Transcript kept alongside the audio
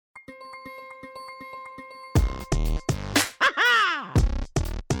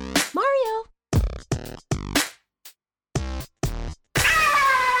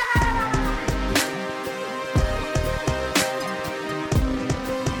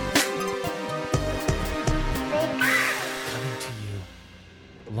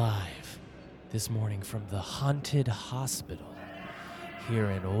this morning from the haunted hospital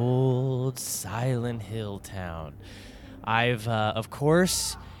here in old Silent Hill town. I've, of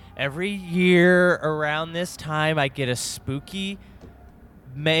course, every year around this time, I get a spooky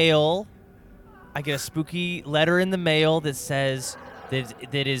mail. I get a spooky letter in the mail that says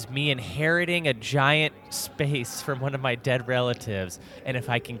that is me inheriting a giant space from one of my dead relatives. And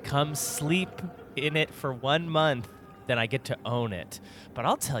if I can come sleep in it for 1 month, then I get to own it. But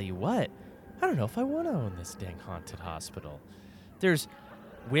I'll tell you what, I don't know if I want to own this dang haunted hospital. There's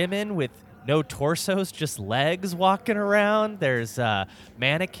women with no torsos, just legs walking around. There's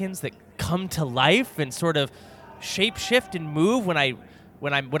mannequins that come to life and sort of shape-shift and move when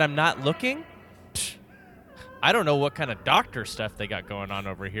I'm not looking. Psh, I don't know what kind of doctor stuff they got going on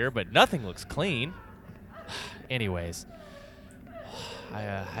over here, but nothing looks clean. Anyways,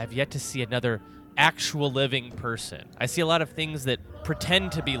 I've yet to see another actual living person. I see a lot of things that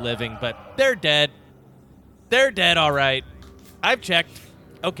pretend to be living, but they're dead. They're dead, all right. I've checked.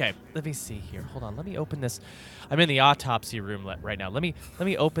 Okay, let me see here. Hold on. Let me open this. I'm in the autopsy room right now. Let me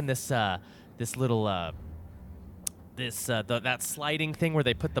open this this little that sliding thing where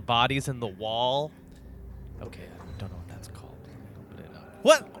they put the bodies in the wall. Okay, I don't know what that's called. Let me open it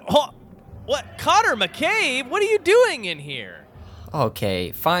up. What? Connor McCabe? What are you doing in here?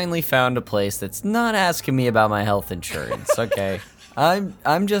 Okay, finally found a place that's not asking me about my health insurance. Okay, I'm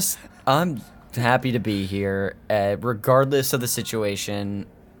happy to be here, regardless of the situation,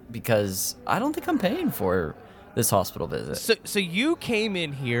 because I don't think I'm paying for this hospital visit. So you came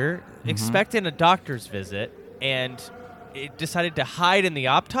in here expecting a doctor's visit, and it decided to hide in the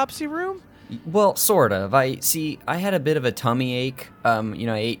autopsy room? Well, sort of. I had a bit of a tummy ache. I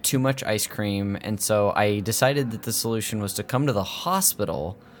ate too much ice cream, and so I decided that the solution was to come to the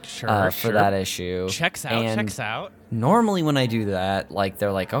hospital for that issue. Checks out. Normally, when I do that,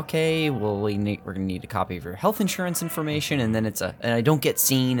 they're like, okay, well, we're gonna need a copy of your health insurance information, and then and I don't get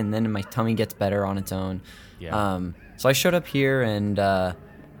seen, and then my tummy gets better on its own. Yeah. So I showed up here, and I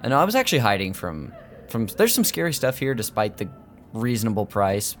was actually hiding from. There's some scary stuff here, despite the reasonable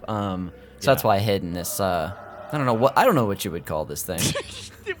price. So that's why I hid in this. I don't know what you would call this thing.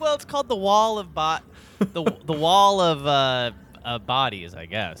 Well, it's called the wall of the wall of bodies, I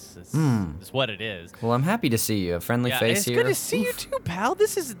guess. It's what it is. Well, I'm happy to see you. A friendly face here. It's good to see you too, pal.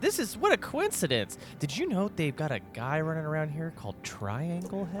 This is what a coincidence. Did you know they've got a guy running around here called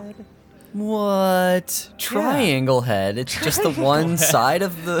Triangle Head? What? Triangle Head? It's just the one side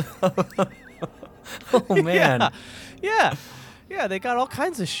of the. Oh man. Yeah, they got all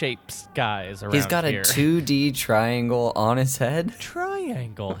kinds of shapes guys around here. He's got a 2D triangle on his head?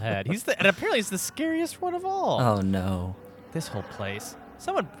 Triangle Head. And apparently he's the scariest one of all. Oh, no. This whole place.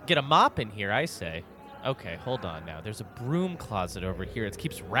 Someone get a mop in here, I say. Okay, hold on now. There's a broom closet over here. It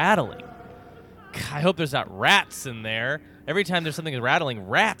keeps rattling. I hope there's not rats in there. Every time there's something rattling,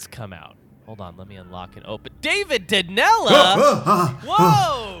 rats come out. Hold on, let me unlock and open. David Danella!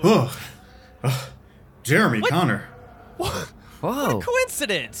 Whoa! Jeremy, Connor. What? Whoa. What a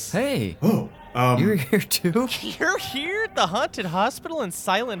coincidence. Hey. Oh, you're here too? You're here at the haunted hospital in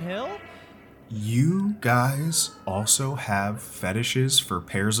Silent Hill? You guys also have fetishes for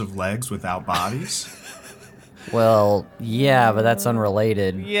pairs of legs without bodies? Well, yeah, but that's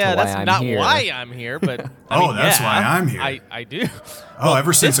unrelated to why that's I'm not here. Why I'm here, but that's why I'm here. I do.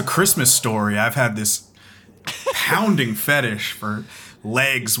 Ever since A Christmas Story, I've had this pounding fetish for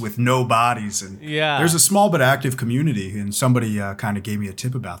legs with no bodies, and there's a small but active community, and somebody kind of gave me a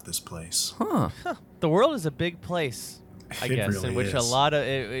tip about this place. The world is a big place, I guess, really in which is. a lot of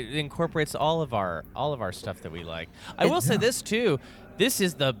it incorporates all of our stuff that we like. I will say this too. This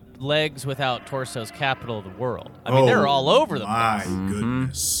is the legs without torsos capital of the world. I mean, they're all over the place. My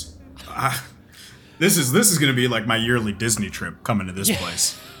goodness. This is going to be like my yearly Disney trip coming to this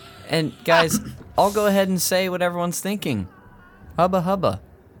place. And guys, I'll go ahead and say what everyone's thinking. Hubba hubba.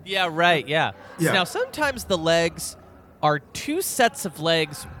 Yeah, right, yeah. Yeah. Now, sometimes the legs are two sets of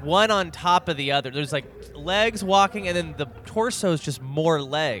legs, one on top of the other. There's like legs walking, and then the torso is just more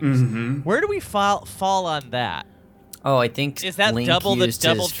legs. Mm-hmm. Where do we fall on that? Oh, I think Is that Link double the used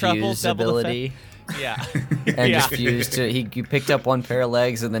double his trouble, fuse double ability Yeah. and just fused it. He picked up one pair of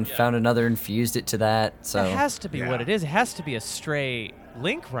legs and then found another and fused it to that. So That has to be what it is. It has to be a stray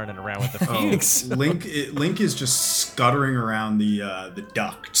Link running around with the fuse. Link is just scuttering around the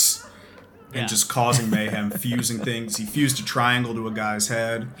ducts and just causing mayhem, fusing things. He fused a triangle to a guy's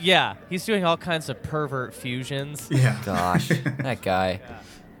head. Yeah, he's doing all kinds of pervert fusions. Yeah. Gosh, that guy. Yeah.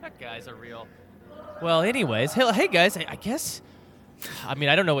 That guy's a real... Well, anyways, hey guys, I guess... I mean,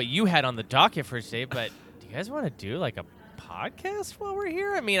 I don't know what you had on the docket for today, but do you guys want to do like a podcast while we're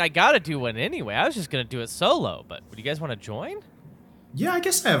here? I mean, I got to do one anyway. I was just going to do it solo, but would you guys want to join? Yeah, I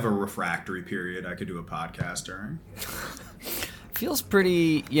guess I have a refractory period I could do a podcast during. Feels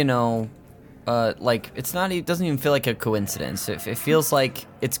pretty, like it's not. It doesn't even feel like a coincidence. It feels like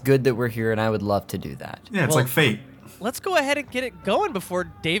it's good that we're here, and I would love to do that. Yeah, it's like fate. Let's go ahead and get it going before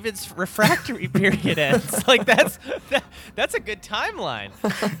David's refractory period ends. Like that's a good timeline.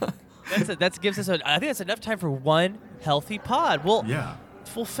 That gives us. I think that's enough time for one healthy pod. Well, yeah.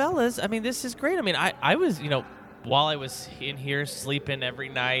 Well, fellas, I mean, this is great. I mean, I was, while I was in here sleeping every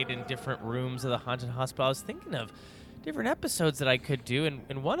night in different rooms of the haunted hospital, I was thinking of different episodes that I could do,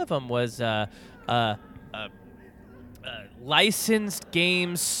 and one of them was licensed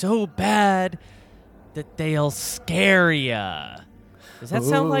games so bad that they'll scare ya. Does that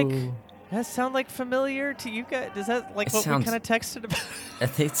sound like? Does that sound like familiar to you guys? Does that like what we kind of texted about?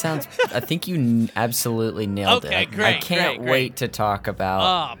 I think you absolutely nailed it. Okay, great. I can't wait to talk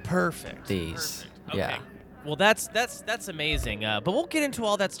about. Perfect. These. Perfect. Okay. Yeah. Well, that's amazing. But we'll get into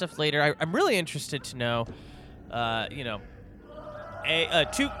all that stuff later. I'm really interested to know,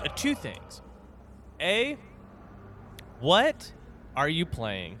 two things. A, what are you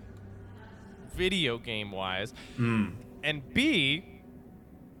playing, video game wise? And B,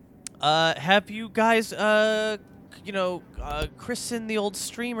 have you guys, christened the old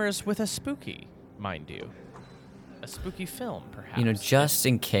streamers with a spooky, mind you, a spooky film, perhaps? Just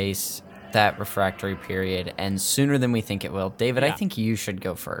in case that refractory period ends sooner than we think it will. David, I think you should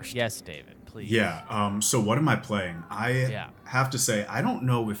go first. Yes, David, please. Yeah. So what am I playing? I have to say, I don't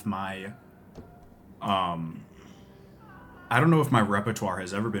know if my repertoire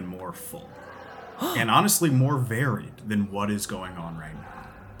has ever been more full, and honestly more varied than what is going on right now.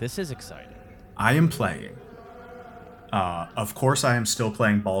 This is exciting. I am playing. Of course, I am still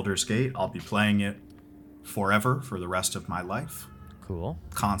playing Baldur's Gate. I'll be playing it forever for the rest of my life. Cool.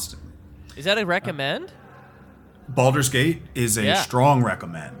 Constantly. Is that a recommend? Baldur's Gate is a strong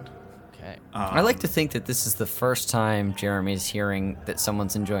recommend. Okay. I like to think that this is the first time Jeremy's hearing that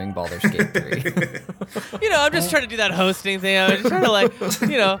someone's enjoying Baldur's Gate 3. I'm just trying to do that hosting thing. I'm just trying to like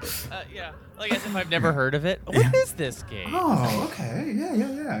as if I've never heard of it. What is this game? Oh, okay.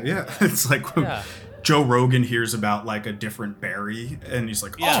 Yeah. It's like Joe Rogan hears about like a different berry, and he's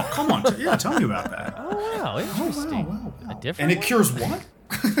like, "Oh, come on, tell me about that." Oh wow, interesting. Wow. A different. And it cures what?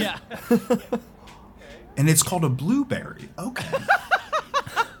 Yeah. And it's called a blueberry. Okay.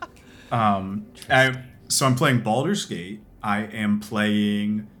 So I'm playing Baldur's Gate. I am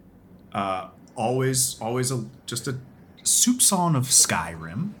playing always just a soupçon of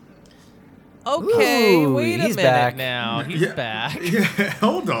Skyrim. Okay, Ooh, wait a minute back. now. He's back. Yeah,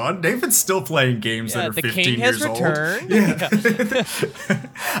 hold on. David's still playing games that are 15 years old. The king has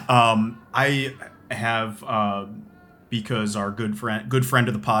returned. I have because our good friend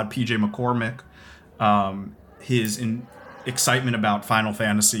of the pod, PJ McCormick, his excitement about Final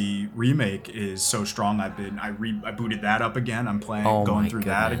Fantasy Remake is so strong. I booted that up again. I'm going through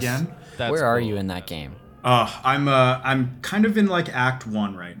that again. Where are you in that game? I'm kind of in like Act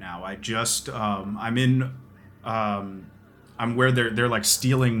 1 right now. I just I'm where they're like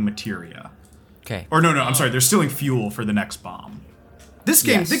stealing materia. Okay. Or no, I'm sorry, they're stealing fuel for the next bomb.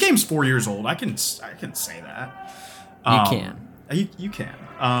 The game's 4 years old. I can say that. You can.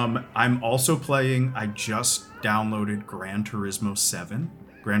 I'm also playing. I just downloaded Gran Turismo 7.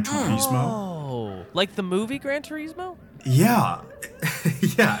 Gran Turismo. Oh, like the movie Gran Turismo? Yeah,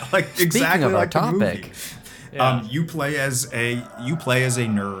 yeah. Like Speaking exactly of like our the topic. movie. Yeah. You play as a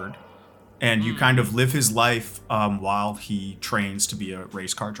nerd, and you kind of live his life while he trains to be a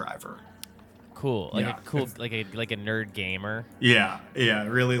race car driver. Cool. Like a nerd gamer. Yeah.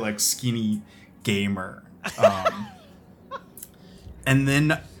 Really like skinny gamer. And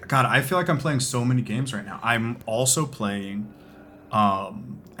then, God, I feel like I'm playing so many games right now. I'm also playing,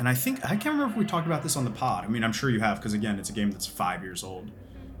 and I can't remember if we talked about this on the pod. I mean, I'm sure you have, because again, it's a game that's 5 years old.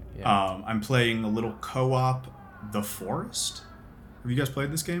 Yeah. I'm playing a little co-op, The Forest. Have you guys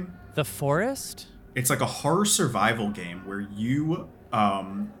played this game? The Forest? It's like a horror survival game where you,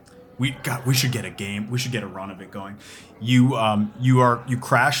 we should get a game. We should get a run of it going. You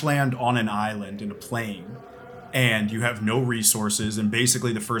crash land on an island in a plane, and you have no resources. And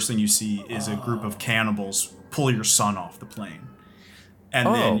basically, the first thing you see is a group of cannibals pull your son off the plane,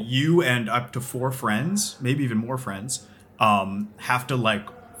 and then you and up to 4 friends, maybe even more friends, have to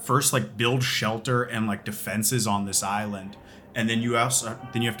first build shelter and defenses on this island, and then you have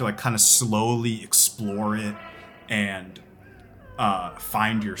to kind of slowly explore it and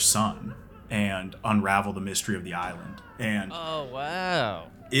find your son and unravel the mystery of the island. And oh wow,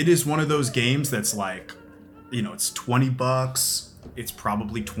 it is one of those games that's it's $20. It's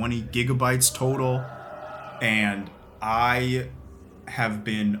probably 20 gigabytes total, and I have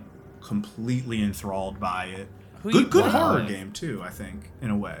been completely enthralled by it. Good horror game too, I think, in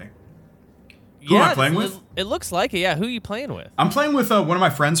a way. Who am I playing with? It looks like it. Yeah, who are you playing with? I'm playing with one of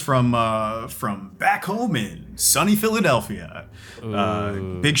my friends from back home in sunny Philadelphia.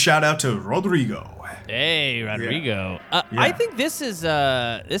 Big shout out to Rodrigo. Hey, Rodrigo. Yeah. I think this seems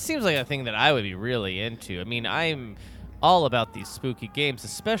like a thing that I would be really into. I mean, I'm all about these spooky games,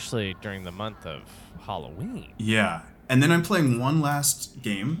 especially during the month of Halloween. Yeah. And then I'm playing one last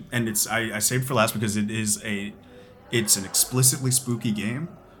game, and I saved for last because it's an explicitly spooky game.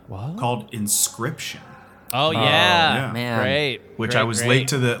 What? Called Inscription. Oh yeah, man, great. Which I was late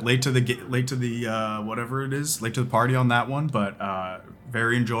to the whatever it is, late to the party on that one, but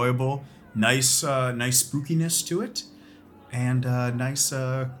very enjoyable. Nice spookiness to it, and nice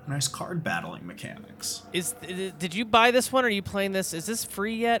card battling mechanics. Did you buy this one? Or are you playing this? Is this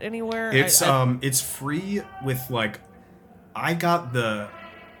free yet anywhere? It's free with I got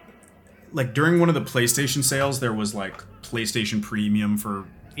during one of the PlayStation sales there was PlayStation Premium for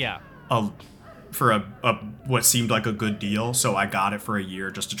what seemed like a good deal, so I got it for a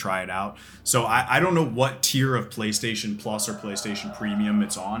year just to try it out. So I don't know what tier of PlayStation Plus or PlayStation Premium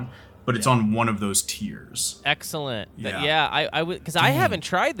it's on, but it's on one of those tiers. Excellent. Yeah. I would, because I haven't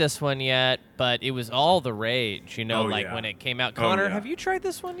tried this one yet, but it was all the rage, when it came out. Connor, have you tried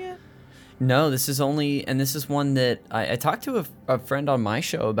this one yet? No, this is one that I talked to a friend on my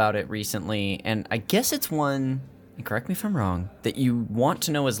show about it recently, and I guess it's one, and correct me if I'm wrong, that you want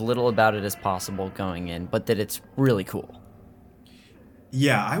to know as little about it as possible going in, but that it's really cool.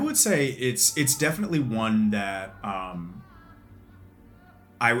 Yeah, I would say it's definitely one that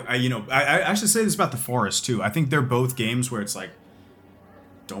I should say this about The Forest too. I think they're both games where it's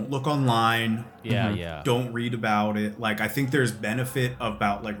don't look online. Yeah. Don't read about it. I think there's benefit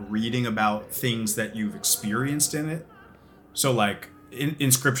about reading about things that you've experienced in it. So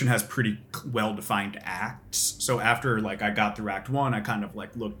Inscription has pretty well-defined acts. So after I got through Act 1, I kind of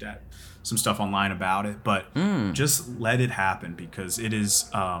looked at some stuff online about it, but just let it happen because it is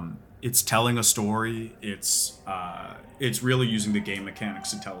it's telling a story. It's really using the game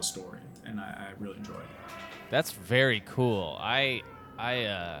mechanics to tell a story, and I really enjoy it. That's very cool. I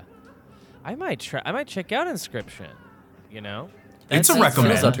might check out Inscription. It's a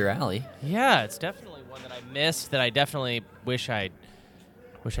recommend. Feels up your alley. Yeah, it's definitely one that I missed that I definitely wish I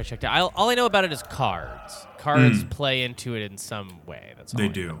checked out. All I know about it is cards. Cards play into it in some way. That's all they I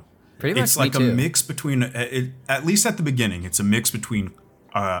do. know. Pretty much. It's a mix between, at least at the beginning, it's a mix between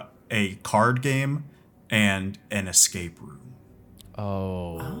a card game and an escape room.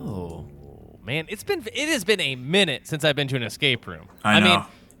 Oh. Man, it has been a minute since I've been to an escape room. I know. mean,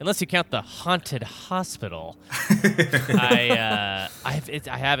 unless you count the haunted hospital, I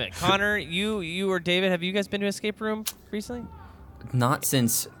haven't. Connor, you or David, have you guys been to an escape room recently? Not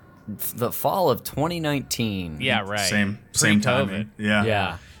since the fall of 2019. Yeah, right. Same Pre-COVID. timing.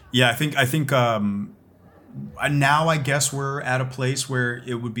 Yeah. I think now I guess we're at a place where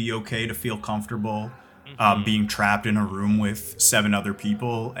it would be okay to feel comfortable being trapped in a room with 7 other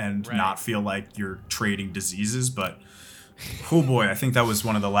people and not feel like you're trading diseases. But oh boy, I think that was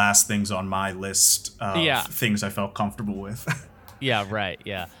one of the last things on my list of things I felt comfortable with. Yeah, right.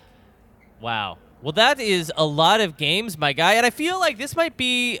 Yeah. Wow. Well, that is a lot of games, my guy, and I feel like this might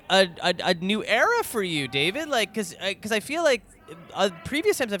be a new era for you, David. Because I feel like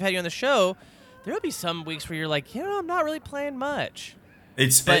previous times I've had you on the show, there'll be some weeks where you're like, I'm not really playing much.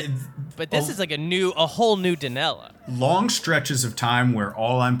 But this is a whole new Danella. Long stretches of time where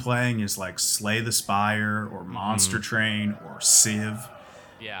all I'm playing is Slay the Spire or Monster Train or Civ.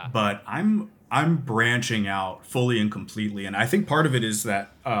 Yeah. But I'm branching out fully and completely, and I think part of it is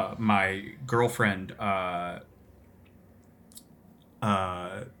that my girlfriend has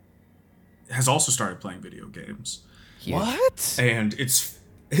also started playing video games. What? And it's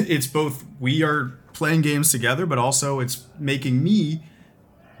both we are playing games together, but also it's making me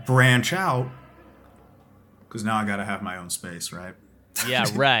branch out because now I got to have my own space, right? Yeah,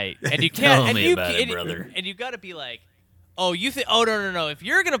 right. And you can't. Tell me about it, brother. And you got to be like, oh, you think? Oh, no. If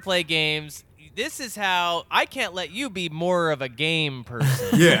you're gonna play games, this is how I can't let you be more of a game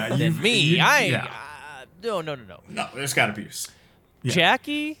person than me. No. No, there's got to be. Yeah.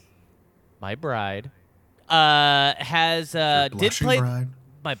 Jackie, my bride, has did play bride.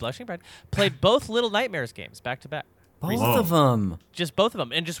 My blushing bride played both Little Nightmares games back to back. Both of them. Just both of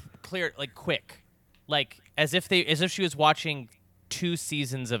them, and just clear it quick, as if she was watching 2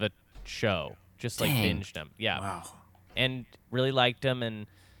 seasons of a show, just binged them. Yeah. Wow. And really liked them, and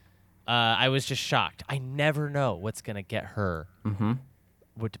I was just shocked. I never know what's gonna get her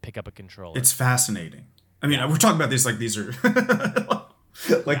to pick up a controller. It's fascinating. I mean, we're talking about this like these are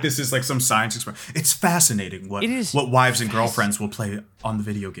like this is like some science experiment. It's fascinating what wives and girlfriends will play on the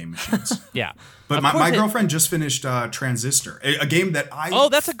video game machines. Yeah. But my girlfriend just finished Transistor, a game that I... Oh,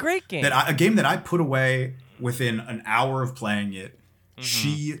 that's a great game. A game that I put away within an hour of playing it.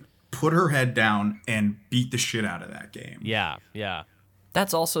 She put her head down and beat the shit out of that game. Yeah, yeah.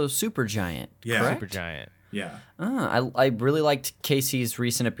 That's also Supergiant, correct? Supergiant. Yeah. I really liked Casey's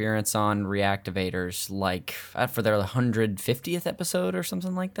recent appearance on Reactivators, like for their 150th episode or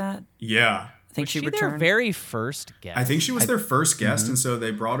something like that. Yeah. I think Was she returned. their very first guest? I think she was their first guest, and so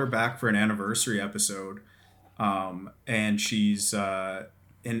they brought her back for an anniversary episode. And she's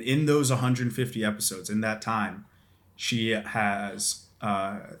in those 150 episodes, in that time, she has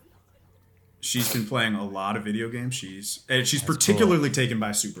she's been playing a lot of video games. She's particularly taken by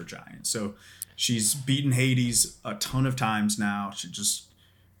Supergiant. So she's beaten Hades a ton of times now. She just,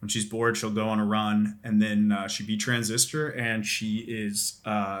 when she's bored, she'll go on a run, and then she beat Transistor, and she is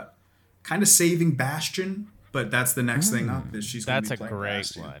kind of saving Bastion. But that's the next thing up. Is she's going to be playing great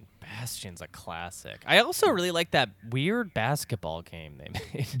Bastion. one. Bastion's a classic. I also really like that weird basketball game they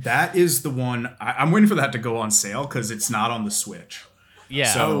made. That is the one. I'm waiting for that to go on sale because it's not on the Switch.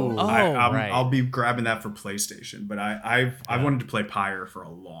 Yeah. So right. I'll be grabbing that for PlayStation. But I wanted to play Pyre for a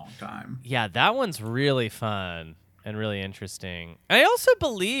long time. Yeah, that one's really fun and really interesting. I also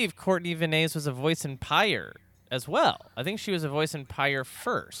believe Courtney Vinays was a voice in Pyre as well. I think she was a voice in Pyre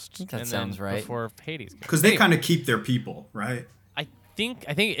first. I think that sounds right. Before Hades. Because they kind of keep their people, right? I think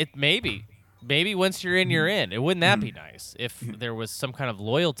it maybe once you're in, you're in. Wouldn't that be nice if there was some kind of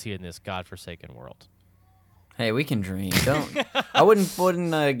loyalty in this godforsaken world? Hey, we can dream. I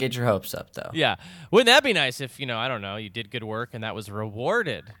wouldn't get your hopes up though. Yeah, wouldn't that be nice if I don't know, you did good work and that was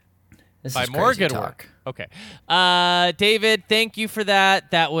rewarded This by is more crazy good talk. work? Okay, David, thank you for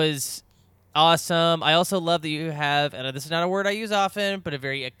that. That was awesome. I also love that you have, and this is not a word I use often, but a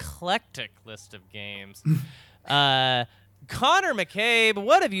very eclectic list of games. Connor McCabe,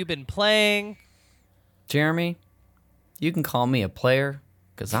 what have you been playing? Jeremy, you can call me a player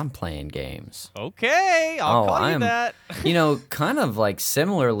because I'm playing games. Okay, I'll call you that. Kind of like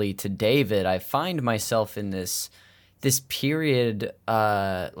similarly to David, I find myself in this period,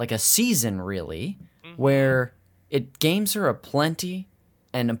 like a season really, where games are aplenty,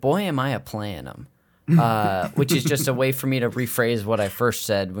 and boy am I a playing them. Which is just a way for me to rephrase what I first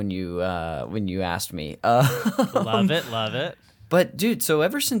said when you asked me. Love it. But dude, so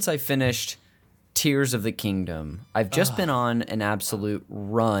ever since I finished Tears of the Kingdom, I've just been on an absolute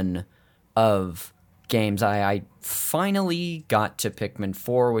run of games. I finally got to Pikmin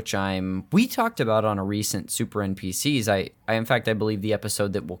 4, which we talked about on a recent Super NPCs. I believe the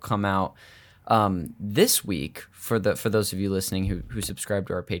episode that will come out this week for those of you listening who subscribe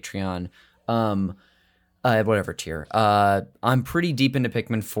to our Patreon. Whatever tier. I'm pretty deep into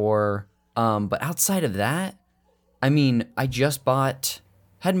Pikmin 4. But outside of that, I mean, I just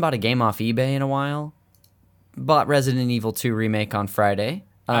hadn't bought a game off eBay in a while. Bought Resident Evil 2 Remake on Friday.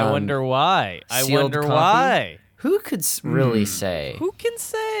 I wonder why. Sealed copy. Who could really say? Who can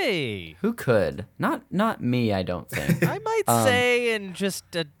say? Who could? Not me, I don't think. I might say in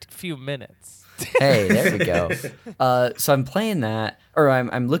just a few minutes. Hey, there we go. So I'm playing that, or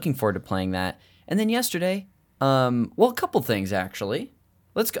I'm looking forward to playing that. And then yesterday, a couple things actually.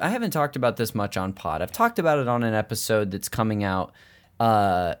 I haven't talked about this much on pod. I've talked about it on an episode that's coming out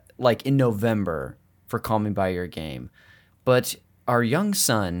like in November for Call Me By Your Game. But our young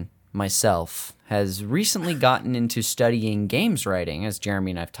son, myself, has recently gotten into studying games writing, as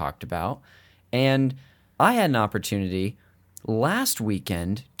Jeremy and I've talked about. And I had an opportunity last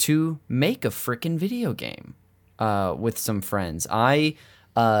weekend to make a frickin' video game with some friends.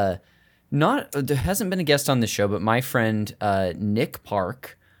 There hasn't been a guest on the show, but my friend Nick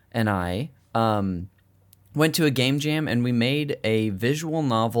Park and I went to a game jam and we made a visual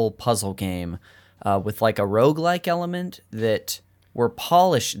novel puzzle game with like a roguelike element that's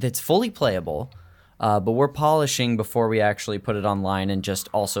fully playable, but we're polishing before we actually put it online and just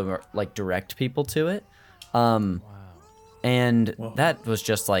also like direct people to it. Wow. And that was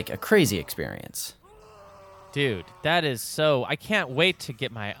just like a crazy experience. Dude, that is so... I can't wait to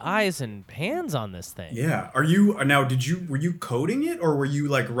get my eyes and hands on this thing. Yeah. Were you coding it, or were you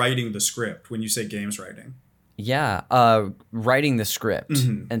like writing the script when you say games writing? Yeah, writing the script.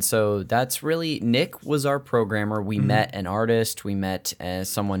 Mm-hmm. And so that's really... Nick was our programmer. We met an artist. We met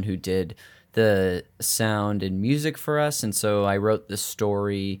someone who did the sound and music for us. And so I wrote the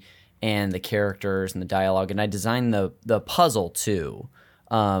story and the characters and the dialogue. And I designed the puzzle too.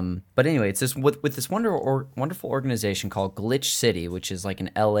 But anyway, it's this with this wonderful organization called Glitch City, which is like an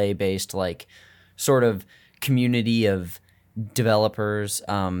LA-based like sort of community of developers.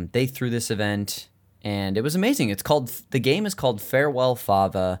 They threw this event, and it was amazing. The game is called Farewell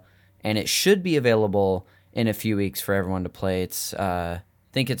Fava, and it should be available in a few weeks for everyone to play. I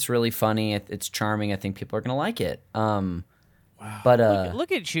think it's really funny. It's charming. I think people are gonna like it. Wow. But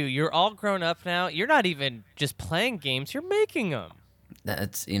look at you. You're all grown up now. You're not even just playing games. You're making them.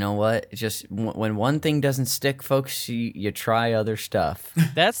 That's, you know what? It's just when one thing doesn't stick, folks, you try other stuff.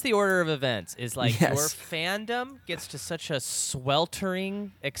 That's the order of events. Is like Yes. your fandom gets to such a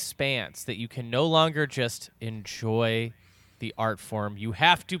sweltering expanse that you can no longer just enjoy the art form. You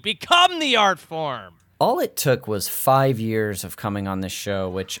have to become the art form. All it took was 5 years of coming on this show,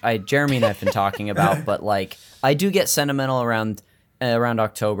 which Jeremy and I have been talking about, but like I do get sentimental around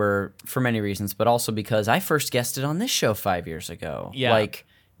October for many reasons, but also because I first guested on this show 5 years ago. Yeah. Like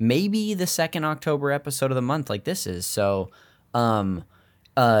maybe the second October episode of the month like this is. So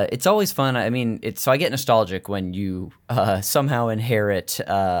it's always fun. I mean, so I get nostalgic when you somehow inherit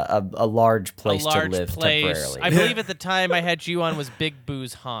a large place to live temporarily. I believe at the time I had you on was Big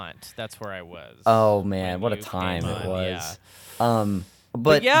Boo's Haunt. That's where I was. Oh man, what a time it was. Yeah.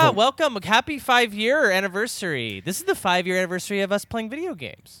 But welcome. Happy 5-year anniversary. This is the 5-year anniversary of us playing video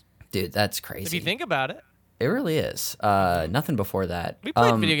games. Dude, that's crazy. If you think about it. It really is. Nothing before that. We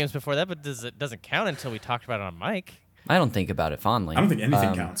played video games before that, but it doesn't count until we talked about it on mic. I don't think about it fondly. I don't think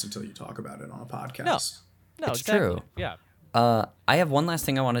anything counts until you talk about it on a podcast. No, it's exactly. true. Yeah. I have one last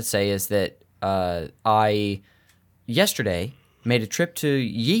thing I want to say is that I yesterday made a trip to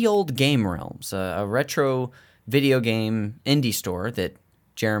Ye Olde Game Realms, a retro video game indie store that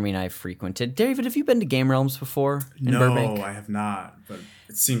Jeremy and I frequented. David, have you been to Game Realms before in Burbank? No, I have not, but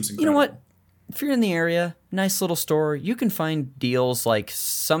it seems incredible. You know what? If you're in the area, nice little store, you can find deals. Like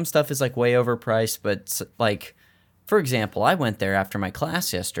some stuff is like way overpriced, but like, for example, I went there after my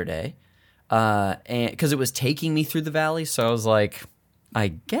class yesterday, and because it was taking me through the valley, so I was like, I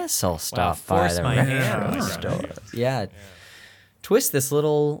guess I'll stop by the retro store. Yeah. Twist this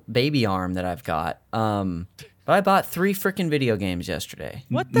little baby arm that I've got. But I bought 3 freaking video games yesterday.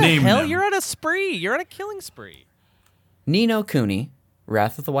 What the hell? You're on a spree. You're on a killing spree. Ni no Kuni,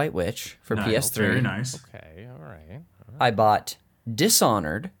 Wrath of the White Witch for PS3. Very nice. Okay, all right. I bought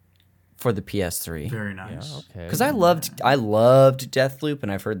Dishonored for the PS3. Very nice. Yeah, okay. Because I loved Deathloop,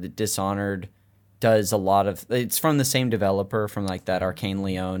 and I've heard that Dishonored does a lot of. It's from the same developer from like that Arcane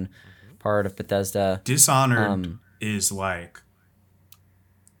Leon part of Bethesda. Dishonored is like.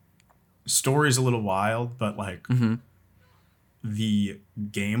 Story's a little wild, but like the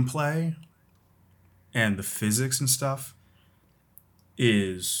gameplay and the physics and stuff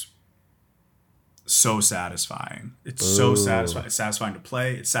is so satisfying. It's so satisfying. It's satisfying to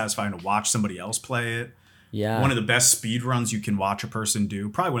play. It's satisfying to watch somebody else play it. Yeah. One of the best speed runs you can watch a person do.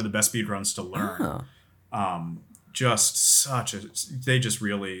 Probably one of the best speed runs to learn. Just such a. They just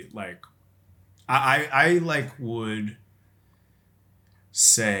really like. I like would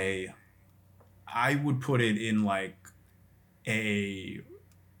say. I would put it in like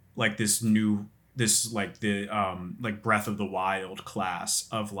this like the like Breath of the Wild class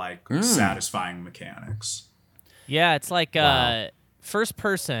of like satisfying mechanics. Yeah, it's like first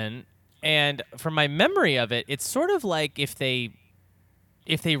person, and from my memory of it, it's sort of like if they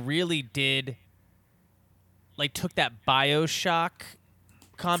really did like took that BioShock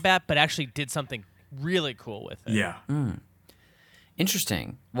combat but actually did something really cool with it. Yeah.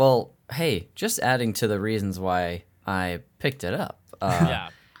 Interesting. Well, hey, just adding to the reasons why I picked it up. Yeah.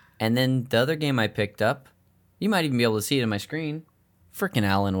 And then the other game I picked up, you might even be able to see it on my screen. Frickin'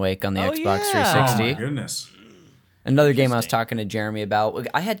 Alan Wake on the Xbox 360. Oh my goodness. Another game I was talking to Jeremy about.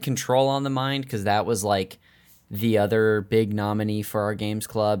 I had Control on the mind because that was like the other big nominee for our games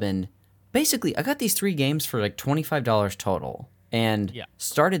club. And basically, I got these 3 games for like $25 total. And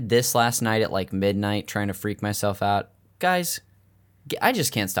started this last night at like midnight trying to freak myself out. Guys, I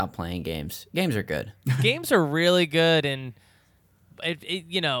just can't stop playing games. Games are good. Games are really good, and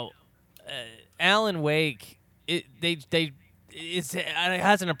Alan Wake. It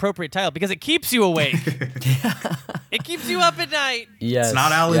has an appropriate title because it keeps you awake. It keeps you up at night. Yes, it's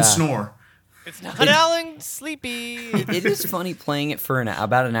not Alan Snore. It's not Alan Sleepy. It is funny playing it for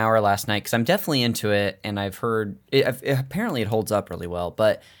about an hour last night because I'm definitely into it, and I've heard apparently it holds up really well.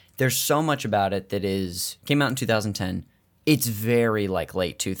 But there's so much about it that came out in 2010. It's very like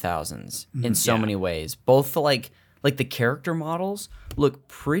late 2000s in so many ways. Both the the character models look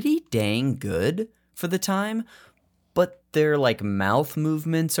pretty dang good for the time, but their like mouth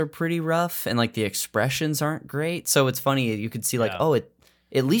movements are pretty rough and like the expressions aren't great. So it's funny, you could see like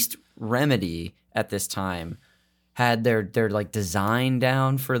at least Remedy at this time had their like design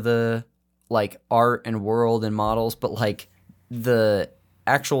down for the like art and world and models, but like the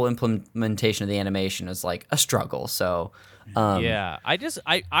actual implementation of the animation is like a struggle. So yeah, I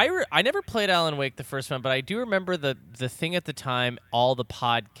never played Alan Wake the first one, but I do remember the thing at the time all the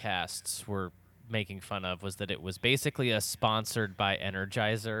podcasts were making fun of was that it was basically a sponsored by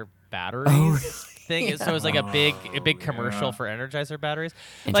Energizer batteries thing. Yeah. So it was like a big commercial for Energizer batteries.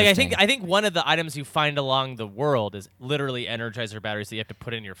 Like I think one of the items you find along the world is literally Energizer batteries that you have to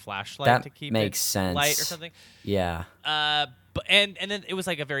put in your flashlight to keep makes it sense. light or something. Yeah. But and then it was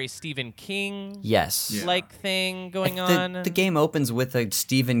like a very Stephen King like thing going on. The game opens with a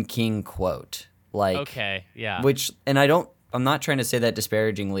Stephen King quote. Like okay, yeah. Which I'm not trying to say that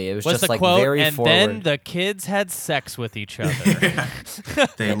disparagingly. It was what's just the like quote? very and forward. Then the kids had sex with each other.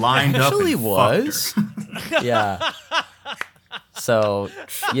 They lined up. Actually, and was. Yeah. So,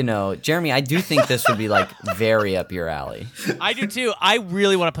 Jeremy, I do think this would be like very up your alley. I do too. I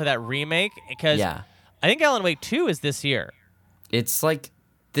really want to play that remake because I think Alan Wake 2 is this year. It's like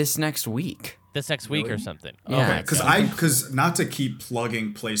this next week. This next week or something. Yeah, because not to keep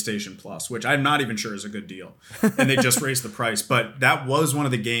plugging PlayStation Plus, which I'm not even sure is a good deal, and they just raised the price, but that was one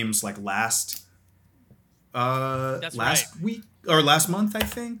of the games like last week or last month, I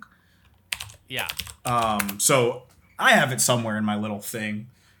think. Yeah. So I have it somewhere in my little thing.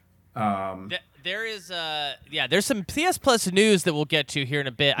 There is there's some PS Plus news that we'll get to here in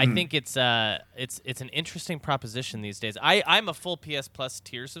a bit. I think it's an interesting proposition these days. I'm a full PS Plus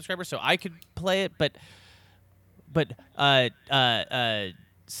tier subscriber, so I could play it, but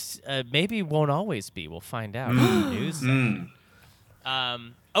maybe won't always be. We'll find out. News.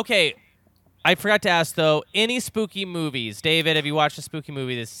 Okay, I forgot to ask though. Any spooky movies, David? Have you watched a spooky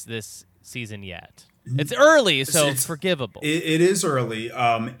movie this season yet? It's early, so it's forgivable. It is early.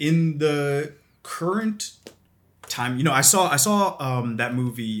 In the current time, I saw that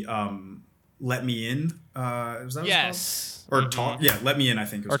movie, Let Me In. Was that yes. Or Talk? Yeah, Let Me In. I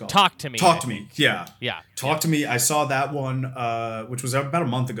think it was called. Talk to Me. Talk to Me. Yeah. Yeah. Talk to Me. I saw that one, which was about a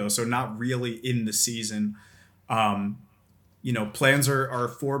month ago, so not really in the season. Plans are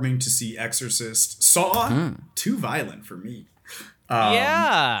forming to see Exorcist. Saw too violent for me.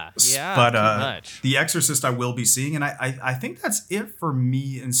 But too much. The Exorcist I will be seeing, and I think that's it for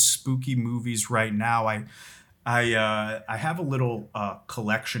me in spooky movies right now. I have a little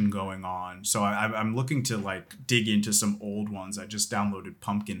collection going on, so I'm looking to like dig into some old ones. I just downloaded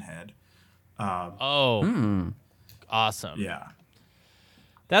Pumpkinhead. Awesome! Yeah,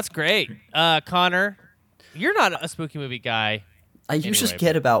 that's great. Connor, you're not a spooky movie guy. I usually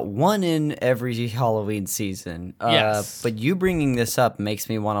get about one in every Halloween season. Yes. But you bringing this up makes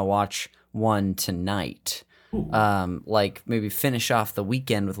me want to watch one tonight. Like maybe finish off the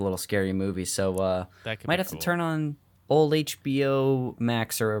weekend with a little scary movie. So might have to turn on old HBO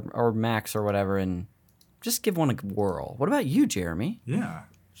Max or Max or whatever and just give one a whirl. What about you, Jeremy? Yeah.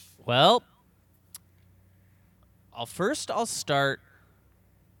 Well, I'll start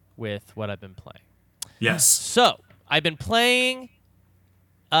with what I've been playing. Yes. So I've been playing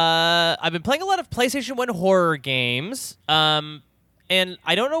a lot of PlayStation 1 horror games. And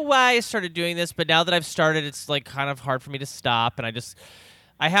I don't know why I started doing this, but now that I've started, it's like kind of hard for me to stop. And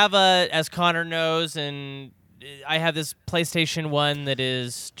I have as Connor knows, and I have this PlayStation 1 that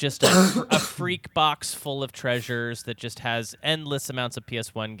is just a freak box full of treasures that just has endless amounts of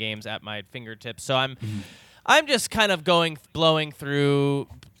PS1 games at my fingertips. So I'm just kind of blowing through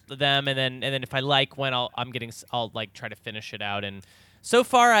them, and then if I like one, I'll like try to finish it out. And so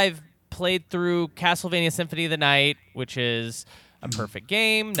far, I've played through Castlevania Symphony of the Night, which is a perfect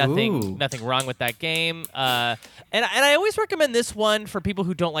game. Nothing wrong with that game. And I always recommend this one for people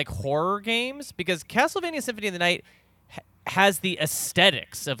who don't like horror games, because Castlevania Symphony of the Night has the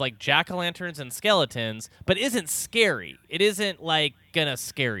aesthetics of like jack-o'-lanterns and skeletons, but isn't scary. It isn't like gonna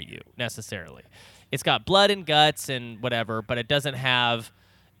scare you necessarily. It's got blood and guts and whatever, but it doesn't have.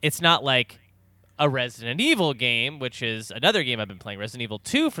 It's not like a Resident Evil game, which is another game I've been playing, Resident Evil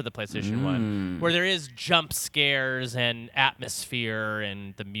 2 for the PlayStation 1, where there is jump scares and atmosphere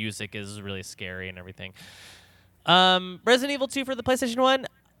and the music is really scary and everything. Resident Evil 2 for the PlayStation 1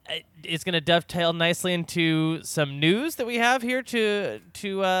 is going to dovetail nicely into some news that we have here to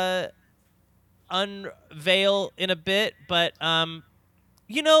unveil in a bit. But,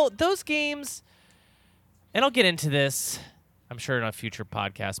 those games, and I'll get into this, I'm sure in a future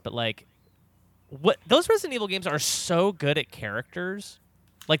podcast, but like, what those Resident Evil games are so good at characters.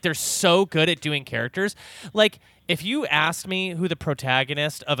 Like, they're so good at doing characters. Like, if you asked me who the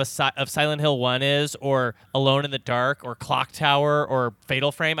protagonist of of Silent Hill 1 is, or Alone in the Dark, or Clock Tower, or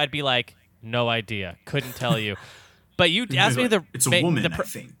Fatal Frame, I'd be like, no idea. Couldn't tell you. But you asked me It's a woman, I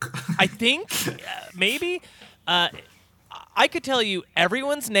think. I think, maybe. I could tell you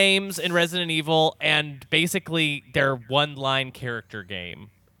everyone's names in Resident Evil and basically their one-line character game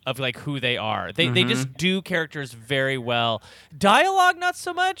of like who they are. They just do characters very well. Dialogue not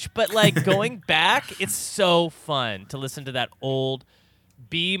so much, but like going back, it's so fun to listen to that old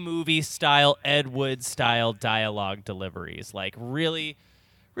B-movie style, Ed Wood style dialogue deliveries. Like really,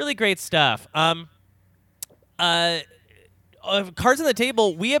 really great stuff. Cards on the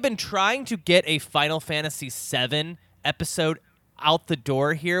table, we have been trying to get a Final Fantasy VII episode out the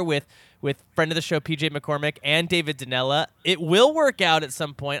door here with friend of the show PJ McCormick and David Danella. It will work out at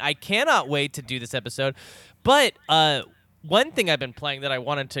some point. I cannot wait to do this episode. But one thing I've been playing that I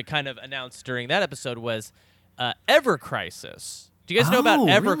wanted to kind of announce during that episode was Ever Crisis. Do you guys know about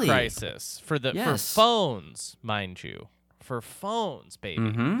Ever Crisis for phones, mind you, for phones,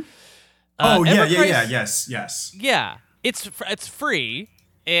 baby? Yes. Yeah, it's free,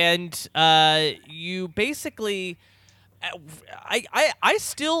 and you basically. I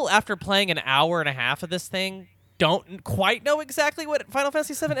still, after playing an hour and a half of this thing, don't quite know exactly what Final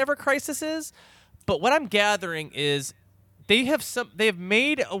Fantasy VII Ever Crisis is, but what I'm gathering is they have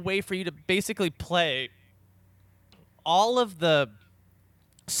made a way for you to basically play all of the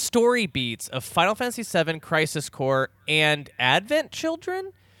story beats of Final Fantasy VII Crisis Core and Advent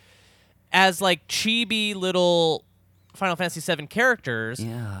Children as like chibi little Final Fantasy VII characters.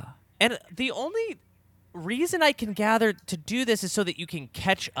 Yeah. And the only reason I can gather to do this is so that you can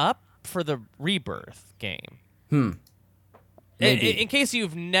catch up for the Rebirth game. In case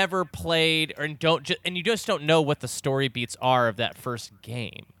you've never played or you just don't know what the story beats are of that first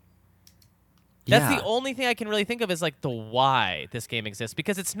game. That's the only thing I can really think of is like the why this game exists,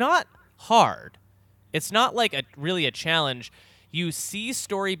 because it's not hard. It's not like really a challenge. You see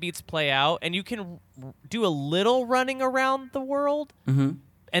story beats play out, and you can do a little running around the world, and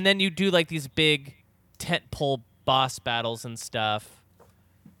then you do like these big tentpole boss battles and stuff.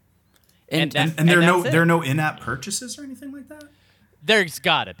 And there are no in-app purchases or anything like that? There's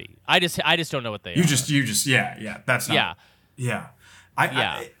gotta be. I just don't know what they are. You just that's not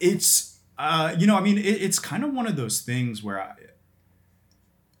it's it's kind of one of those things where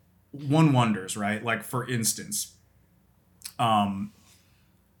one wonders, right? Like, for instance, and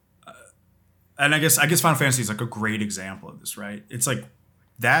I guess Final Fantasy is like a great example of this, right? It's like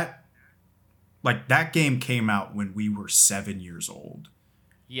that game came out when we were 7 years old.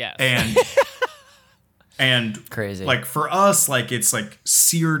 Yes. And crazy. Like, for us, like, it's like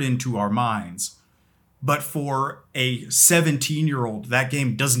seared into our minds. But for a 17-year-old, that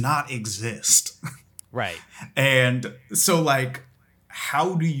game does not exist. Right. And so, like,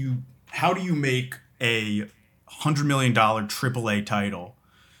 how do you make a $100 million AAA title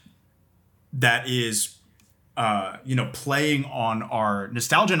that is playing on our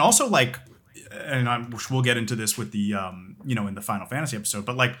nostalgia, and also like, and we'll get into this with the in the Final Fantasy episode,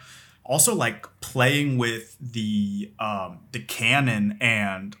 but like also like playing with the canon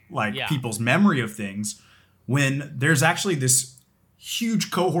and like people's memory of things, when there's actually this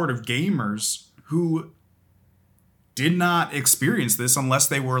huge cohort of gamers who did not experience this unless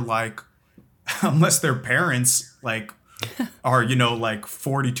their parents like are like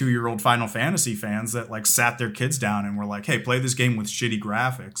 42-year-old Final Fantasy fans that like sat their kids down and were like, hey, play this game with shitty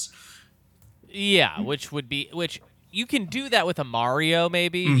graphics. Yeah, which you can do that with a Mario,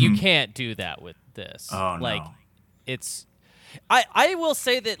 maybe. You can't do that with this. Oh, like, no. It's I will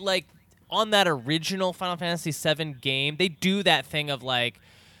say that, like, on that original Final Fantasy VII game, they do that thing of like,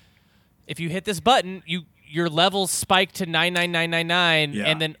 if you hit this button, your levels spike to 99999,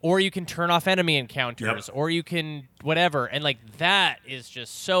 and then, or you can turn off enemy encounters, or you can whatever, and like that is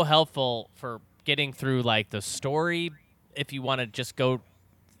just so helpful for getting through like the story if you want to just go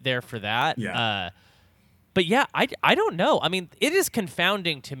there for that. But yeah, I don't know. I mean, it is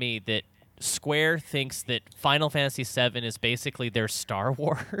confounding to me that Square thinks that Final Fantasy VII is basically their Star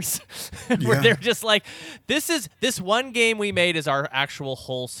Wars, where they're just like, this one game we made is our actual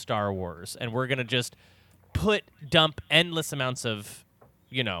whole Star Wars, and we're gonna just dump endless amounts of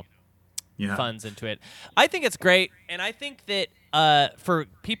funds into it. I think it's great, and I think that for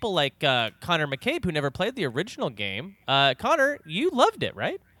people like Connor McCabe, who never played the original game, Connor, you loved it,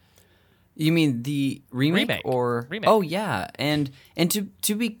 right? You mean the remake or remake? Oh yeah, and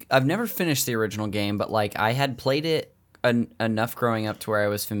to be, I've never finished the original game, but like I had played it enough growing up to where I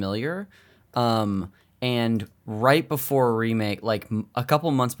was familiar, And right before Remake, like a couple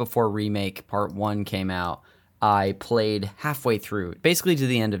months before Remake Part 1 came out, I played halfway through, basically to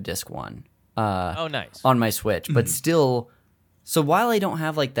the end of Disc 1. Oh, nice. On my Switch. But still, so while I don't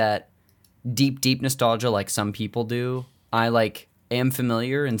have like that deep nostalgia like some people do, I like am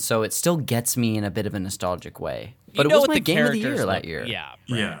familiar, and so it still gets me in a bit of a nostalgic way. But it was my game of the year that year. Yeah.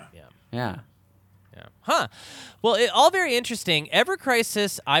 Right. Yeah. Huh. Well, all very interesting. Ever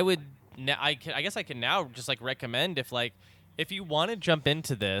Crisis, I guess I can now just like recommend if you want to jump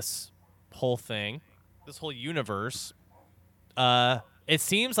into this whole thing, this whole universe, it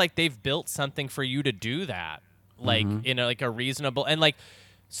seems like they've built something for you to do that, like in a reasonable and like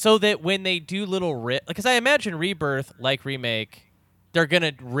so that when they do little because I imagine Rebirth, like Remake, they're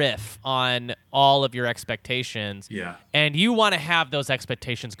gonna riff on all of your expectations. Yeah. And you want to have those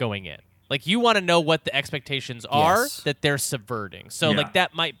expectations going in. Like, you want to know what the expectations are that they're subverting. So, like,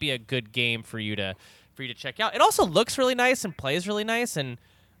 that might be a good game for you to check out. It also looks really nice and plays really nice. And,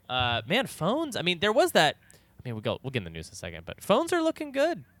 man, phones. I mean, there was that. I mean, we'll get in the news in a second. But phones are looking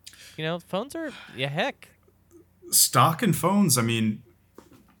good. You know, phones are, heck. Stock and phones, I mean,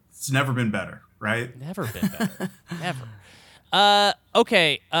 it's never been better, right? Never been better. Never.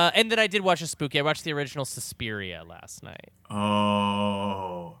 Okay. And then I did watch a spooky. I watched the original Suspiria last night.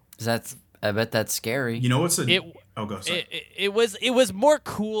 Oh. I bet that's scary. You know what's go sorry. It was more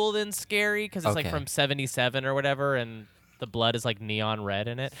cool than scary because it's like from 77 or whatever, and the blood is like neon red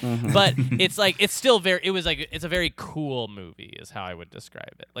in it. But it's like it's a very cool movie is how I would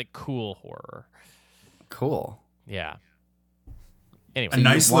describe it. Like cool horror. Cool. Yeah. Anyway, a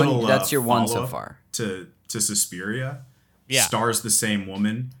nice little that's your one so far. To Suspiria. Yeah. Stars the same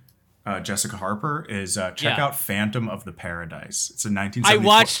woman. Jessica Harper is check out Phantom of the Paradise. It's a 1974. I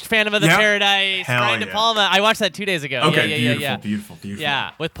watched Phantom of the Paradise. Hell Brian De Palma. I watched that 2 days ago. Okay, Beautiful. beautiful.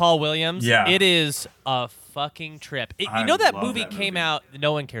 Yeah, with Paul Williams. Yeah. It is a fucking trip. You know that movie came out.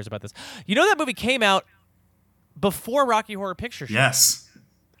 No one cares about this. You know that movie came out before Rocky Horror Picture Show. Yes.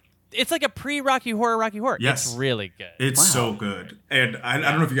 It's like a pre-Rocky Horror. Yes. It's really good. It's so good. And I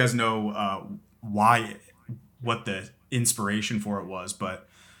don't know if you guys know what the inspiration for it was, but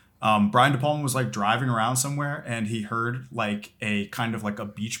Brian De Palma was like driving around somewhere and he heard like a kind of like a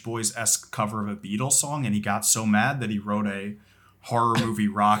Beach Boys-esque cover of a Beatles song, and he got so mad that he wrote a horror movie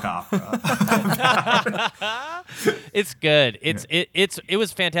rock opera. It's good. It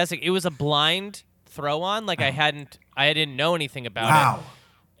was fantastic. It was a blind throw on. Like I didn't know anything about it.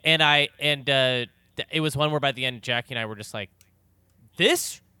 And it was one where by the end Jackie and I were just like,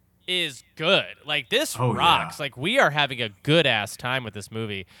 this is good. Like this rocks. Yeah. Like we are having a good ass time with this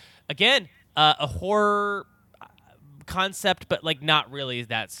movie. Again, a horror concept, but like not really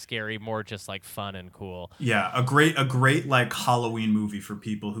that scary, more just like fun and cool. Yeah, a great like Halloween movie for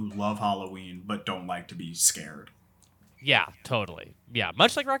people who love Halloween but don't like to be scared. Yeah, totally. Yeah,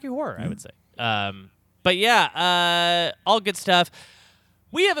 much like Rocky Horror, I would say. But yeah, all good stuff.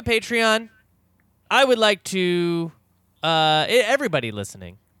 We have a Patreon. I would like to everybody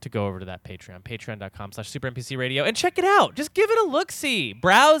listening to go over to that Patreon, patreon.com/SuperNPCRadio, and check it out. Just give it a look-see.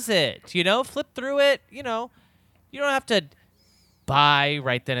 Browse it, flip through it. You don't have to buy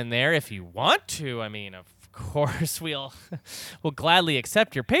right then and there if you want to. I mean, of course, we'll gladly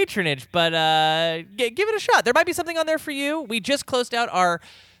accept your patronage, but give it a shot. There might be something on there for you. We just closed out our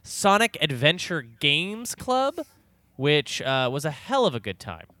Sonic Adventure Games Club, which was a hell of a good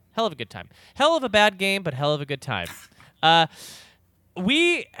time. Hell of a good time. Hell of a bad game, but hell of a good time.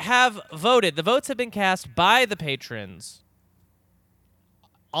 We have voted. The votes have been cast by the patrons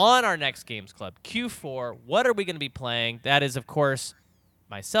on our next Games Club, Q4. What are we going to be playing? That is, of course,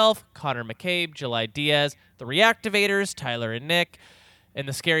 myself, Connor McCabe, July Diaz, the Reactivators, Tyler and Nick, and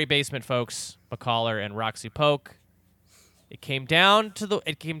the Scary Basement folks, McCollar and Roxy Poke. It came down to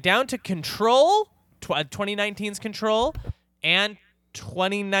Control, 2019's Control, and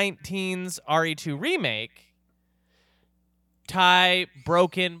 2019's RE2 Remake. Tie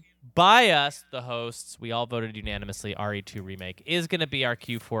broken by us, the hosts. We all voted unanimously. RE2 Remake is going to be our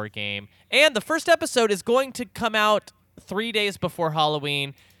Q4 game. And the first episode is going to come out 3 days before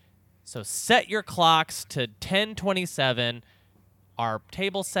Halloween. So set your clocks to 10:27. Our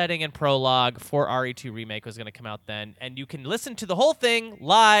table setting and prologue for RE2 Remake was going to come out then. And you can listen to the whole thing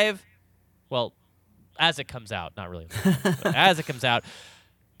live. Well, as it comes out. Not really live, but as it comes out.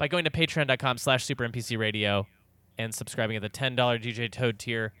 By going to patreon.com/SuperNPCRadio. And subscribing at the $10 DJ Toad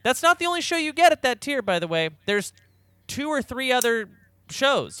tier. That's not the only show you get at that tier, by the way. There's 2 or 3 other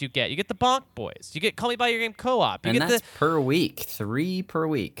shows you get. You get the Bonk Boys. You get Call Me By Your Game Co-op. You and get that's per week. 3 per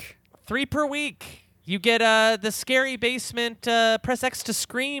week. 3 per week. You get the Scary Basement Press X to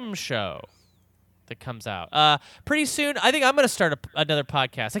Scream show. that comes out. Pretty soon, I think I'm going to start another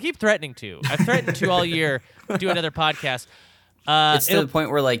podcast. I keep threatening to. I've threatened to all year do another podcast. It's to the point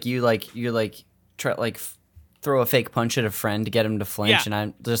where you try throw a fake punch at a friend to get him to flinch, and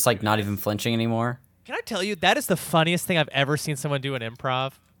I'm just not even flinching anymore. Can I tell you, that is the funniest thing I've ever seen someone do in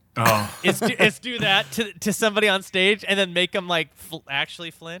improv. Oh, Is do that to somebody on stage and then make them actually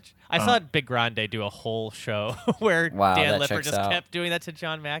flinch. I saw Big Grande do a whole show where Dan Lipper just kept doing that to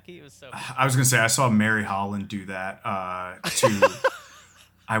John Mackey. It was so funny. I was gonna say I saw Mary Holland do that to.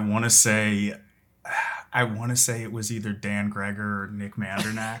 I want to say it was either Dan Gregor or Nick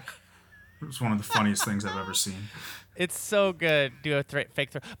Mandernack. It was one of the funniest things I've ever seen. It's so good. Do a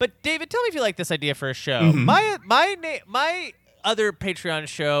fake throw. But David, tell me if you like this idea for a show. Mm-hmm. My other Patreon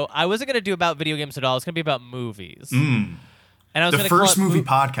show, I wasn't going to do about video games at all. It's going to be about movies. And I was the first movie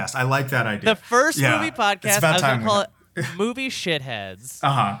podcast. I like that idea. The first movie podcast. I was going to call it Movie Shitheads.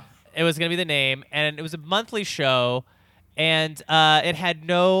 It was going to be the name, and it was a monthly show, and it had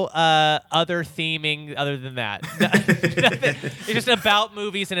no other theming other than that. It's just about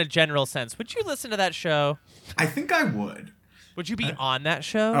movies in a general sense. Would you listen to that show? I think I would. Would you be on that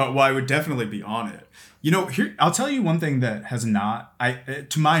show? Oh, well, I would definitely be on it. Here I'll tell you one thing that has not,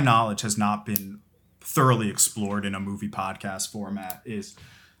 to my knowledge, has not been thoroughly explored in a movie podcast format. Is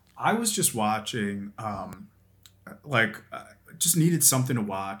I was just watching, just needed something to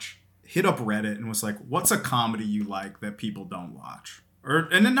watch. Hit up Reddit and was like, "What's a comedy you like that people don't watch?"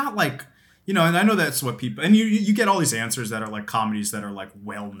 And then not and I know that's what people, and you get all these answers that are comedies that are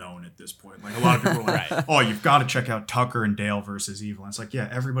well known at this point. A lot of people are like, "Oh, you've got to check out Tucker and Dale versus Evil." And it's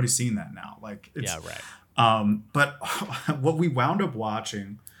everybody's seen that now. It's, yeah, right. But what we wound up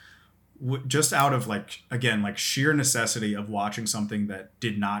watching, just out of sheer necessity of watching something that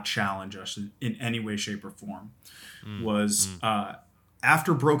did not challenge us in any way, shape, or form, was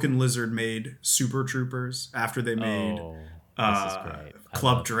after Broken Lizard made Super Troopers, after they made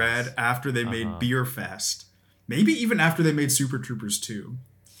Club Dread, after they made Beer Fest, maybe even after they made Super Troopers 2,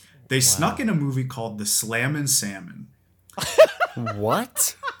 they snuck in a movie called The Slammin' Salmon.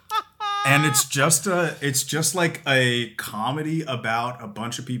 What? And it's just a comedy about a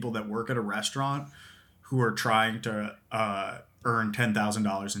bunch of people that work at a restaurant who are trying to earn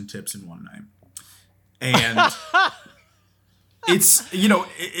 $10,000 in tips in one night. And it's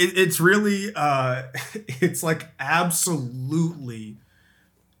it's really it's absolutely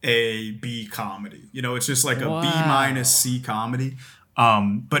a B comedy. It's just a B- C comedy,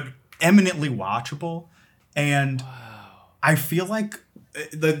 but eminently watchable. And I feel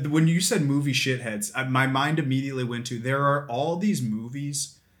when you said movie shitheads, my mind immediately went to, there are all these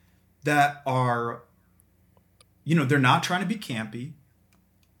movies that are, they're not trying to be campy.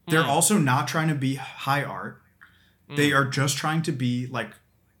 They're also not trying to be high art. They are just trying to be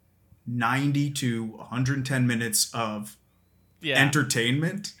 90 to 110 minutes of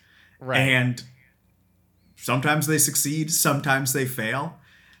entertainment. Right. And sometimes they succeed, sometimes they fail.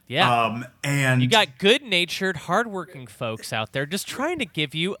 Yeah. And you got good-natured, hardworking folks out there just trying to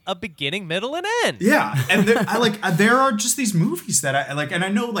give you a beginning, middle, and end. Yeah. And there are just these movies that I like, and I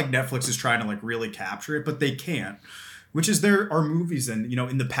know Netflix is trying to really capture it, but they can't. Which is, there are movies, and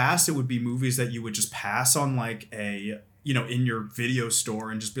in the past it would be movies that you would just pass on in your video store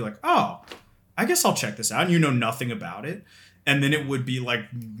and just be like, oh, I guess I'll check this out, and nothing about it. And then it would be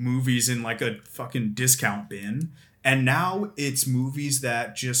movies in a fucking discount bin. And now it's movies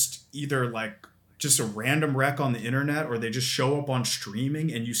that just either just a random rec on the internet, or they just show up on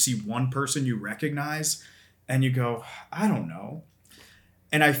streaming and you see one person you recognize and you go, I don't know.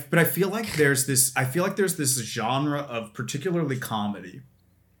 But I feel like there's this genre of particularly comedy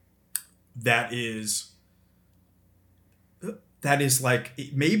that is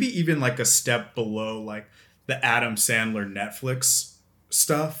maybe even a step below the Adam Sandler Netflix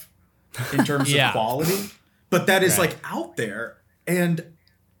stuff in terms of quality, but that is out there. And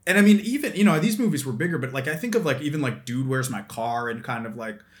I mean, even, these movies were bigger, but I think of even Dude, Where's My Car, and kind of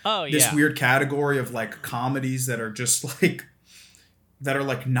this weird category of comedies that are just that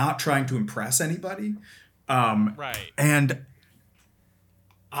are not trying to impress anybody. Right. And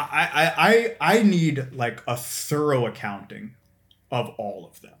I need a thorough accounting of all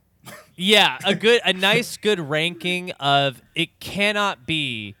of them. Yeah, a nice good ranking of, it cannot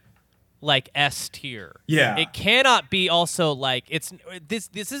be S tier. Yeah. It cannot be also this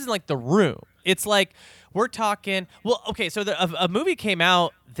isn't The Room. It's we're talking, well, okay, so a movie came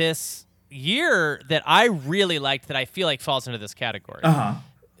out this year that I really liked that I feel falls into this category.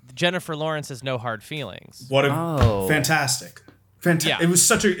 Jennifer Lawrence's No Hard Feelings. Fantastic. Fantastic. Yeah. It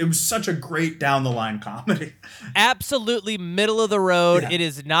was such a great down the line comedy. Absolutely middle of the road. Yeah. It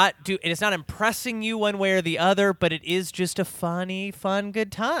is not impressing you one way or the other, but it is just a fun,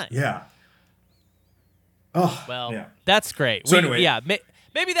 good time. Yeah. Oh, well, yeah. That's great. So anyway, yeah,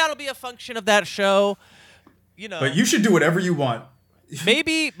 maybe that'll be a function of that show. You know, but you should do whatever you want.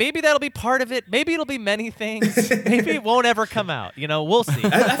 Maybe that'll be part of it. Maybe it'll be many things. Maybe it won't ever come out. You know, we'll see.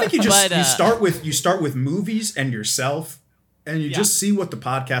 I think you start with movies and yourself, and you just see what the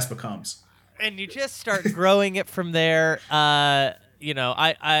podcast becomes. And you just start growing it from there. You know,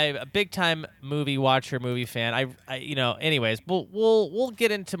 I'm a big time movie watcher, movie fan. Anyways, we'll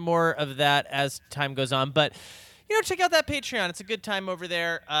get into more of that as time goes on. But check out that Patreon. It's a good time over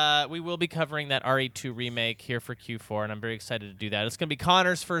there. We will be covering that RE2 remake here for Q4, and I'm very excited to do that. It's going to be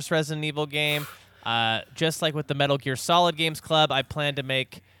Connor's first Resident Evil game. Just like with the Metal Gear Solid Games Club, I plan to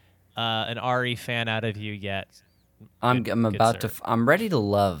make an RE fan out of you yet. I'm ready to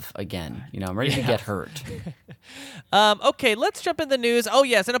love again. I'm ready to get hurt. Okay, let's jump in the news. Oh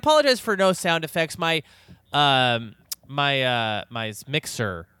yes, and apologize for no sound effects. My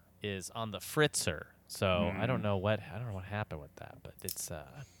mixer is on the fritzer. So I don't know what happened with that, but it's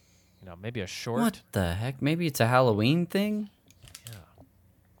maybe a short. What the heck? Maybe it's a Halloween thing. Yeah.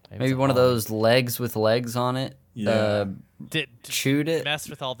 Maybe one of those legs with legs on it. Yeah. Chewed it. Messed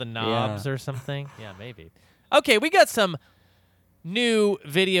with all the knobs or something. Yeah, maybe. Okay, we got some new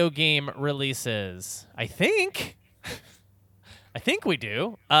video game releases. I think we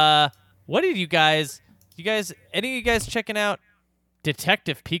do. What did you guys? Any of you guys checking out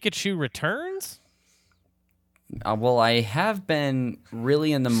Detective Pikachu Returns? Well, I have been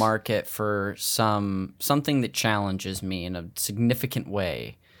really in the market for something that challenges me in a significant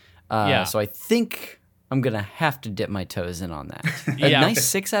way. So I think I'm going to have to dip my toes in on that. A nice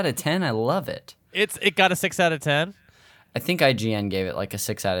 6 out of 10. I love it. It got a 6 out of 10? I think IGN gave it like a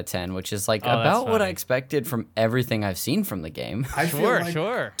 6 out of 10, which is about what I expected from everything I've seen from the game. I feel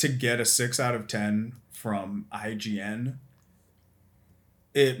like to get a 6 out of 10 from IGN,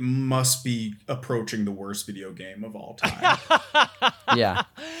 it must be approaching the worst video game of all time. Yeah.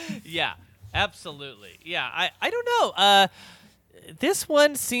 Yeah, absolutely. Yeah, I don't know. This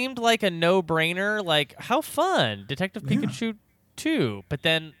one seemed like a no-brainer. Like, how fun. Detective Pikachu 2. But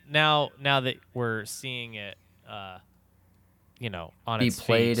then now that we're seeing it, on its be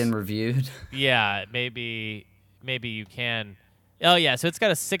played feet, and reviewed. Yeah, maybe you can. Oh, yeah, so it's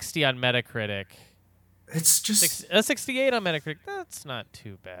got a 60 on Metacritic. It's just a 68 on Metacritic. That's not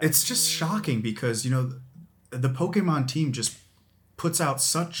too bad. It's just shocking because the Pokemon team just puts out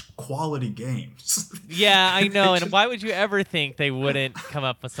such quality games. Yeah, I know. And why would you ever think they wouldn't come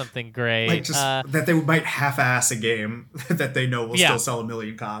up with something great? Like that they might half-ass a game that they know will still sell 1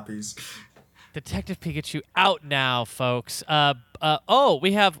 million copies. Detective Pikachu out now, folks. We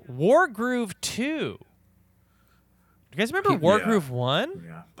have Wargroove 2. Do you guys remember Wargroove 1?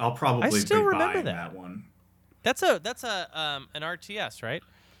 Yeah, I'll probably remember that one. That's an RTS, right?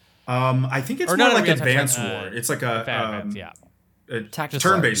 I think it's more like Advance War. It's like a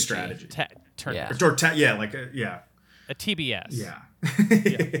turn-based strategy. A TBS. Yeah.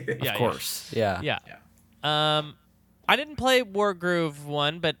 Of course. Yeah. I didn't play Wargroove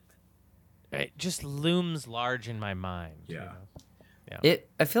 1, but it just looms large in my mind. Yeah.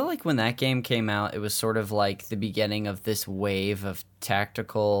 I feel like when that game came out, it was sort of like the beginning of this wave of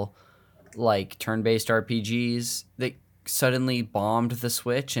tactical, like turn-based RPGs that suddenly bombed the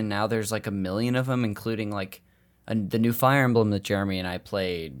Switch, and now there's like 1 million of them, including like the new Fire Emblem that Jeremy and I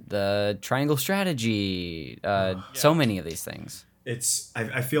played, the Triangle Strategy, so many of these things.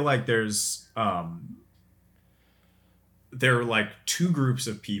 I feel like there are like two groups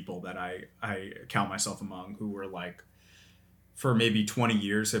of people that I count myself among who were like, for maybe 20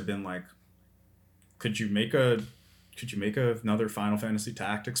 years have been like, could you make another Final Fantasy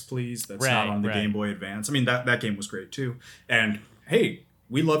Tactics, please? That's not on the Game Boy Advance. I mean, that game was great too. And hey,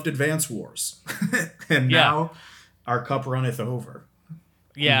 we loved Advance Wars. And now our cup runneth over.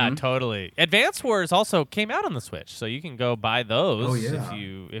 Yeah, totally. Advance Wars also came out on the Switch, so you can go buy those. Oh, yeah. if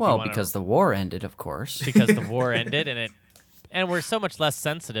you because the war ended, of course. Because the war ended, and we're so much less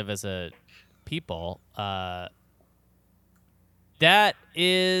sensitive as a people. That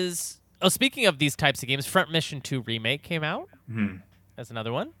is... Oh, speaking of these types of games, Front Mission 2 Remake came out. Mm-hmm. That's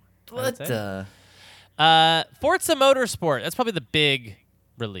another one. What the... Forza Motorsport. That's probably the big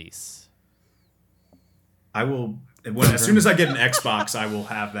release. I will... as soon as I get an Xbox, I will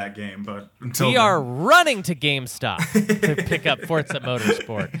have that game. But until we are running to GameStop to pick up Forza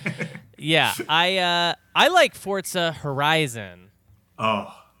Motorsport. Yeah, I like Forza Horizon.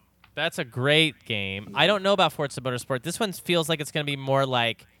 Oh, That's a great game. I don't know about Forza Motorsport. This one feels like it's going to be more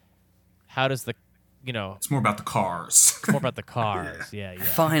like, how does the, It's more about the cars. It's more about the cars. Yeah.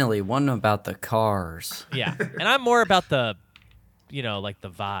 Finally, one about the cars. Yeah. And I'm more about the, like the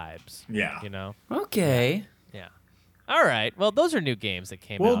vibes. Yeah. Okay. Yeah. All right. Well, those are new games that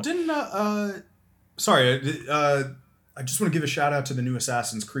came out. Well, sorry, I just want to give a shout out to the new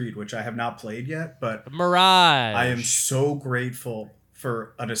Assassin's Creed, which I have not played yet, but Mirage. I am so grateful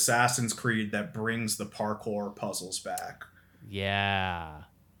for an Assassin's Creed that brings the parkour puzzles back. Yeah.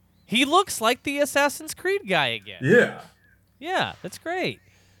 He looks like the Assassin's Creed guy again. Yeah. Yeah, that's great.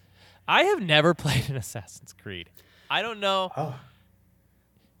 I have never played an Assassin's Creed. I don't know. Oh.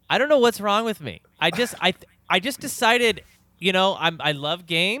 I don't know what's wrong with me. I just decided, I love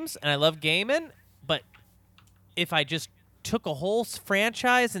games and I love gaming, but if I just took a whole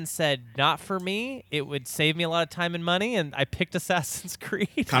franchise and said not for me, it would save me a lot of time and money, and I picked Assassin's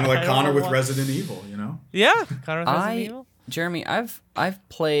Creed. Kind of like Connor with Resident Evil, Yeah, Connor with Resident Evil. Jeremy, I've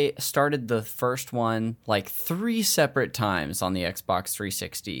started the first one like 3 separate times on the Xbox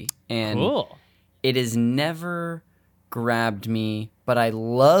 360, and cool. It has never grabbed me, but I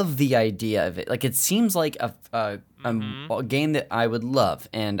love the idea of it. Like, it seems like a game that I would love,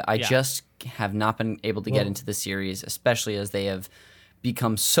 and I just have not been able to get into the series, especially as they have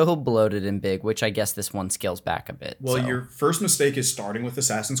become so bloated and big, which I guess this one scales back a bit. Well, your first mistake is starting with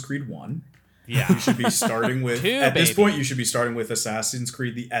Assassin's Creed 1. Yeah. You should be starting with, this point, you should be starting with Assassin's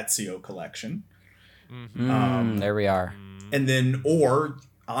Creed, the Ezio collection. There we are. And then, or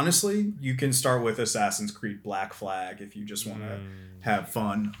honestly, you can start with Assassin's Creed Black Flag if you just want to have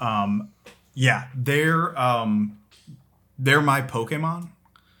fun. Yeah, they're my Pokemon.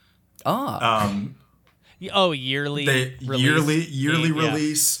 Yearly release. Yearly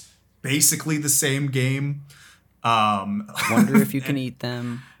release. Basically the same game. Wonder if you can eat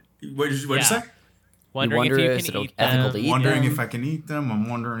them. What'd you say? Wondering if you can eat them. Wondering if I can eat them. I'm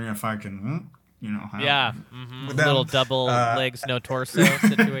wondering if I can, little double legs, no torso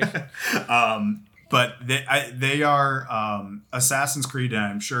situation. But they are Assassin's Creed, and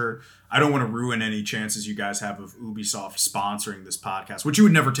I'm sure I don't want to ruin any chances you guys have of Ubisoft sponsoring this podcast, which you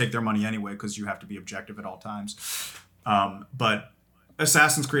would never take their money anyway because you have to be objective at all times. But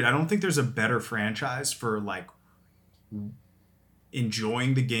Assassin's Creed, I don't think there's a better franchise for like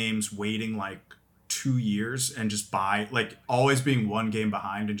enjoying the games, waiting like 2 years and just always being one game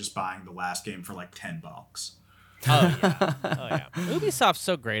behind and just buying the last game for like $10. Oh yeah. Ubisoft's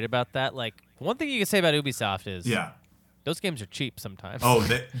so great about that. Like, one thing you can say about Ubisoft is those games are cheap sometimes. Oh,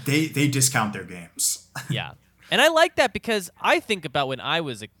 they discount their games. Yeah. And I like that because I think about when I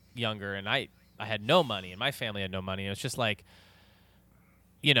was younger and I had no money and my family had no money. And it's just like,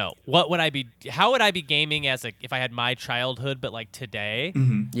 how would I be gaming if I had my childhood, but like today?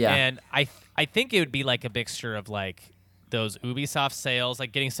 Mm-hmm. Yeah. And I think it would be like a mixture of like those Ubisoft sales,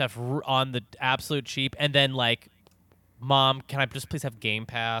 like getting stuff on the absolute cheap. And then like, Mom, can I just please have Game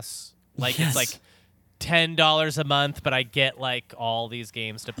Pass? Like, It's like $10 a month, but I get like all these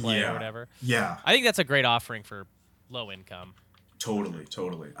games to play or whatever. Yeah. I think that's a great offering for low income. Totally.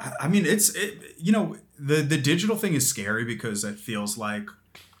 I mean, the digital thing is scary because it feels like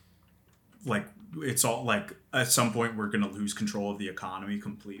it's all like at some point we're going to lose control of the economy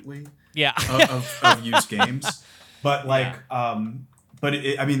completely. Yeah. of used games. But like, I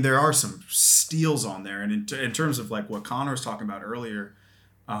mean, there are some steals on there. And in terms of like what Connor was talking about earlier,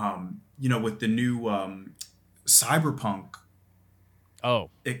 with the new Cyberpunk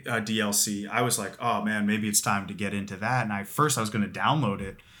DLC, I was like, oh man, maybe it's time to get into that. And I was going to download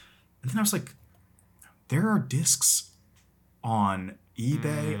it. And then I was like, there are discs on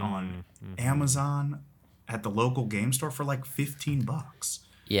eBay, on Amazon, at the local game store for like $15.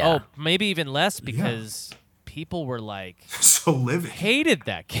 Yeah. Oh, maybe even less because people were like so livid. Hated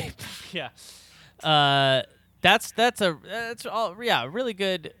that game. Yeah. That's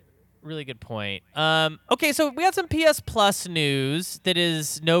really good point. Okay, so we got some PS Plus news that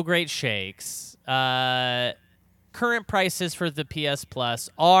is no great shakes. Current prices for the PS Plus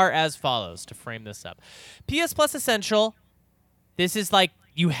are as follows, to frame this up. PS Plus Essential, this is like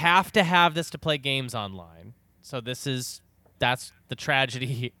you have to have this to play games online. So that's the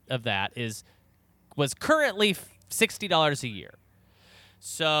tragedy of that was currently $60 a year.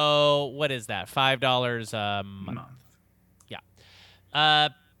 So what is that? $5 a month. Yeah.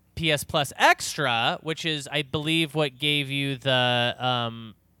 PS Plus Extra, which is, I believe, what gave you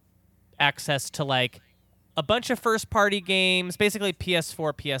the access to like a bunch of first-party games, basically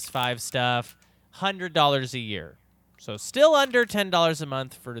PS4, PS5 stuff, $100 a year. So still under $10 a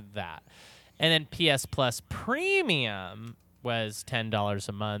month for that. And then PS Plus Premium was $10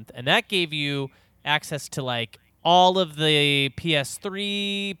 a month, and that gave you access to like all of the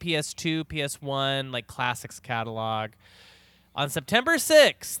PS3, PS2, PS1, like classics catalog. On September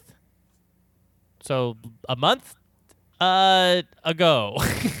 6th, so a month ago,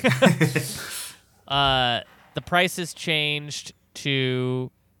 the prices changed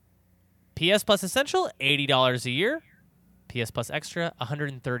to PS Plus Essential, $80 a year. PS Plus Extra,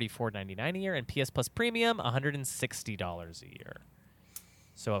 $134.99 a year, and PS Plus Premium, $160 a year.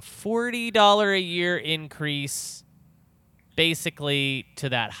 So a $40 a year increase, basically to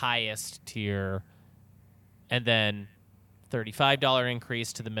that highest tier, and then $35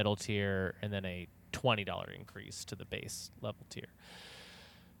 increase to the middle tier, and then a $20 increase to the base level tier,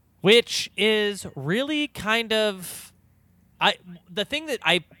 which is really kind of the thing that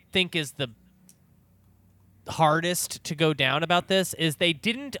I think is the hardest to go down about this is they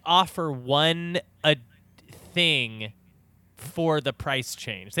didn't offer a thing for the price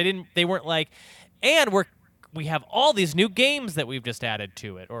change. They weren't like, and we have all these new games that we've just added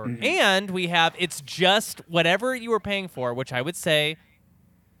to it, or and it's just whatever you were paying for, which I would say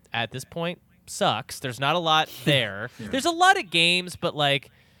at this point sucks. There's not a lot there. Yeah. There's a lot of games, but like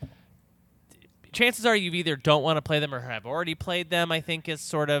chances are you either don't want to play them or have already played them, I think is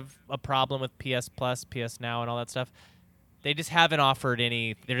sort of a problem with PS Plus, PS Now, and all that stuff. They just haven't offered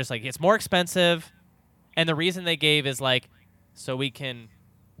any. They're just like, it's more expensive, and the reason they gave is like, so we can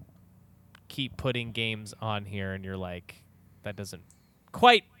keep putting games on here, and you're like, that doesn't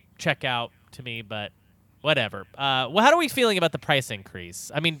quite check out to me, but whatever. Well, how are we feeling about the price increase?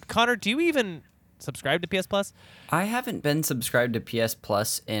 I mean, Connor, do you even subscribe to PS Plus? I haven't been subscribed to PS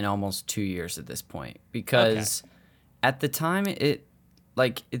Plus in almost 2 years at this point, because at the time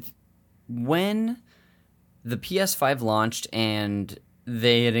when the PS5 launched and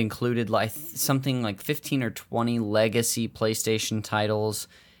they had included like something like 15 or 20 legacy PlayStation titles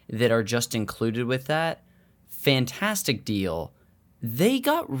that are just included with that, fantastic deal. They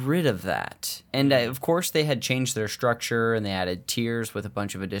got rid of that. And of course they had changed their structure and they added tiers with a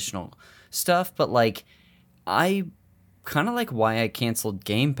bunch of additional stuff, but like I kind of like why I canceled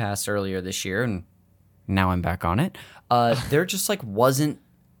Game Pass earlier this year, and now I'm back on it. There just like wasn't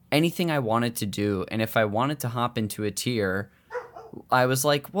anything I wanted to do, and if I wanted to hop into a tier, I was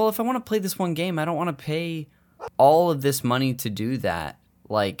like, well, if I want to play this one game, I don't want to pay all of this money to do that.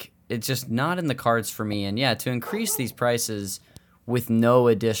 Like, it's just not in the cards for me. And yeah, to increase these prices with no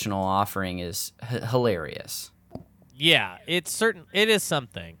additional offering is hilarious. Yeah, it is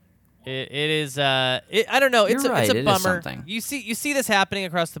something. It is. I don't know. It's a bummer. You see this happening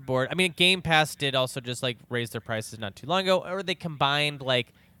across the board. I mean, Game Pass did also just like raise their prices not too long ago, or they combined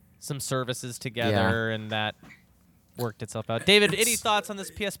like some services together, and that worked itself out. David, any thoughts on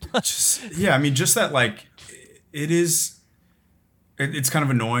this PS Plus? I mean, just that like it's kind of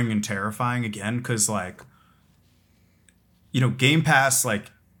annoying and terrifying again, because like, you know, Game Pass,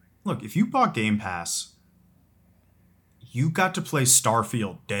 like, look, if you bought Game Pass, you got to play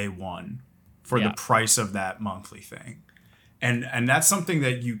Starfield day one for the price of that monthly thing. And that's something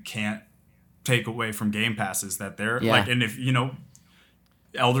that you can't take away from Game Pass, is that they're like, and if, you know,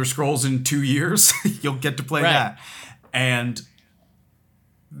 Elder Scrolls in 2 years, you'll get to play that. And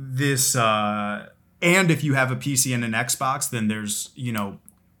this, and if you have a PC and an Xbox, then there's, you know,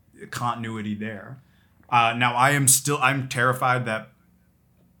 continuity there. Now I'm terrified that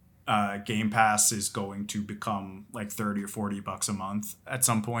Game Pass is going to become like $30 or $40 a month at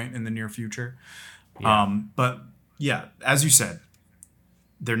some point in the near future. But yeah, as you said,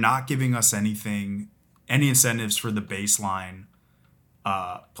 they're not giving us any incentives for the baseline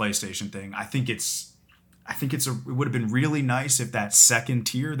PlayStation thing. I think it would have been really nice if that second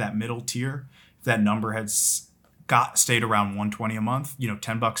tier, that middle tier, if that number had stayed around $120 a month. You know,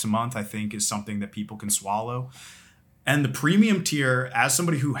 $10 a month, I think, is something that people can swallow. And the premium tier, as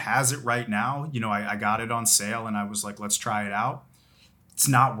somebody who has it right now, you know, I got it on sale and I was like, let's try it out. It's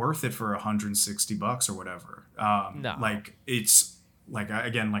not worth it for $160 or whatever. No. Like, it's like,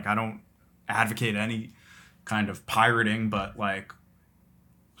 again, like, I don't advocate any kind of pirating, but like,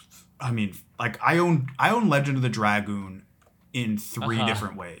 I mean, like, I own Legend of the Dragoon in 3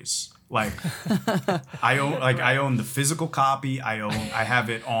 different ways. Like, I own the physical copy. I have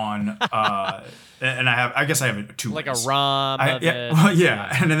it on, and I guess I have it 2 like ways. A ROM of it. Well,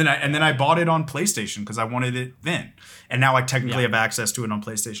 yeah. And then I bought it on PlayStation because I wanted it then, and now I technically have access to it on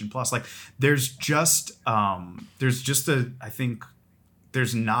PlayStation Plus. Like, there's just I think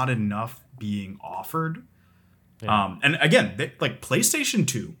there's not enough being offered. Yeah. And again, like, PlayStation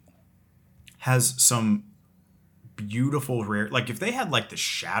 2 has some beautiful rare, like, if they had like the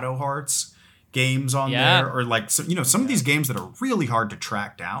Shadow Hearts games on Yeah. there, or like some of these games that are really hard to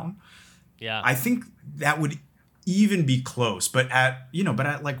track down. Yeah. I think that would even be close, but at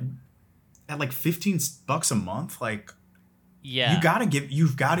like $15 a month, like Yeah. you've got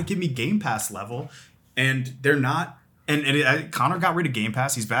to give me Game Pass level, and they're not. And Connor got rid of Game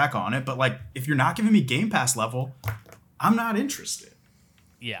Pass. He's back on it, but like if you're not giving me Game Pass level, I'm not interested.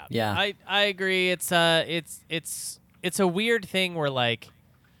 Yeah. Yeah. I agree. It's a weird thing where like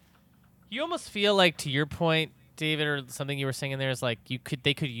you almost feel like, to your point, David, or something you were saying in there, is like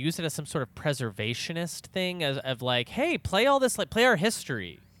they could use it as some sort of preservationist thing of like, hey, play all this, like play our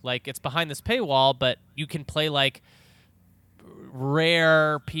history. Like it's behind this paywall, but you can play like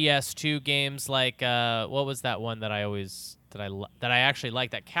rare PS2 games, like what was that one that I actually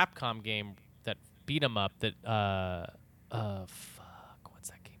liked, that Capcom game, that beat 'em up, that fuck, what's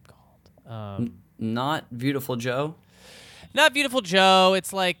that game called? Not Beautiful Joe. Not Beautiful Joe.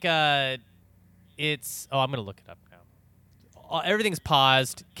 It's like it's I'm gonna look it up now. Everything's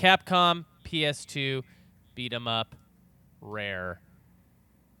paused. Capcom PS2 beat 'em up rare.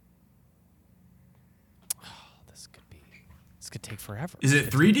 This could take forever. Is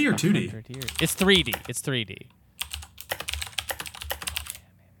it 3D or 2D? It's 3D. It's 3D.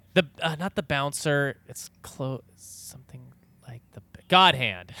 The not the bouncer. It's close. Something like the God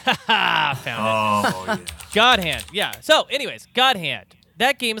Hand. Found it. Oh yeah. God Hand. Yeah. So, anyways, God Hand.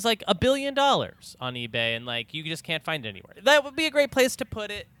 That game is like $1 billion on eBay, and like you just can't find it anywhere. That would be a great place to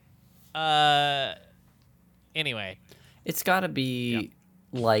put it. Anyway, It's got to be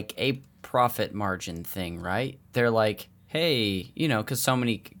like a profit margin thing, right? They're like, hey, because so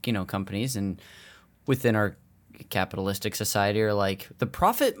many, companies and within our capitalistic society are like, the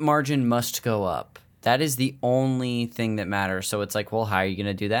profit margin must go up. That is the only thing that matters. So it's like, well, how are you going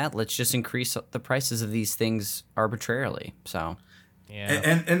to do that? Let's just increase the prices of these things arbitrarily. So,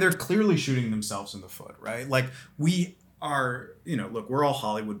 yeah. And they're clearly shooting themselves in the foot, right? Like we are, look, we're all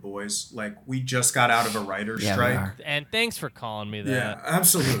Hollywood boys. Like we just got out of a writer's strike. We are. And thanks for calling me that. Yeah,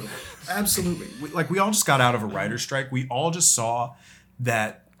 absolutely. Absolutely. We all just got out of a writer's strike. We all just saw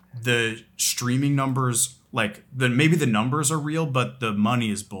that the streaming numbers, like maybe the numbers are real, but the money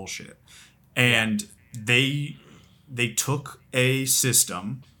is bullshit. And they took a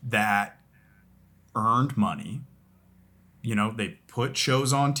system that earned money. They put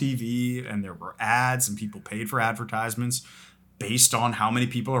shows on TV and there were ads and people paid for advertisements based on how many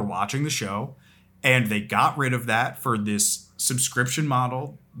people are watching the show. And they got rid of that for this subscription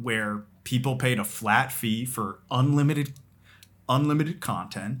model where people paid a flat fee for unlimited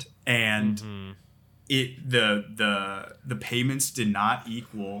content, and the payments did not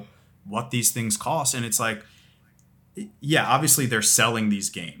equal what these things cost. And it's like, yeah, obviously they're selling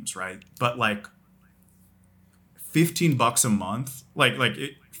these games, right? But like $15 a month,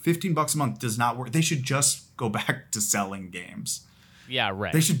 $15 a month does not work. They should just go back to selling games. Yeah,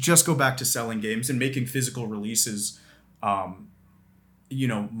 right. They should just go back to selling games and making physical releases,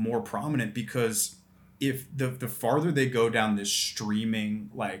 more prominent, because if the farther they go down this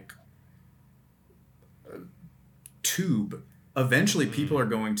streaming tube, eventually people are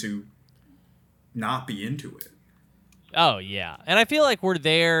going to not be into it. Oh yeah, and I feel like we're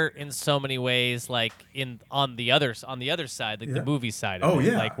there in so many ways, like on the other side, like the movie side of it.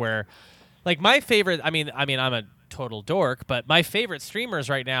 Yeah. Like where, like my favorite. I mean, I'm a total dork, but my favorite streamers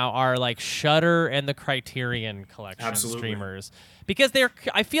right now are like Shudder and the Criterion Collection streamers, because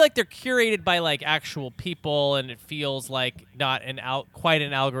I feel like they're curated by like actual people, and it feels like not quite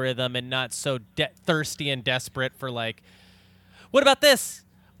an algorithm, and not so thirsty and desperate for like, what about this?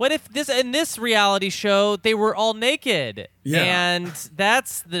 What if in this reality show they were all naked? Yeah. And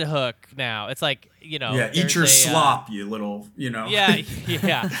that's the hook now. It's like, Yeah, eat your slop, you little, Yeah,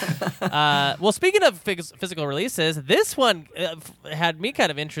 yeah. Well, speaking of physical releases, this one had me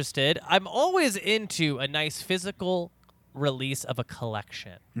kind of interested. I'm always into a nice physical release of a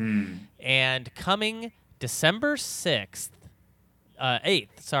collection. And coming December 8th,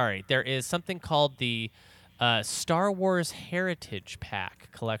 there is something called the Star Wars Heritage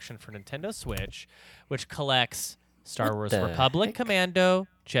Pack collection for Nintendo Switch, which collects Star Wars Republic Commando,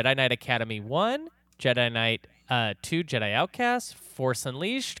 Jedi Knight Academy 1, Jedi Knight 2, Jedi Outcast, Force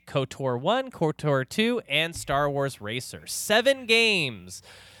Unleashed, KOTOR 1, KOTOR 2, and Star Wars Racer. 7 games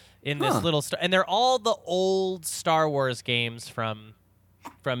in this little and they're all the old Star Wars games from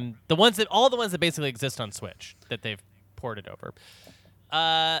the ones that basically exist on Switch that they've ported over.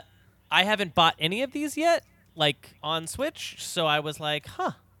 I haven't bought any of these yet, like on Switch, so I was like,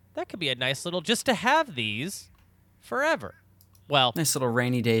 that could be a nice little, just to have these forever. Well, nice little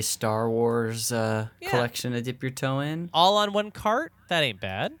rainy day Star Wars collection to dip your toe in. All on one cart? That ain't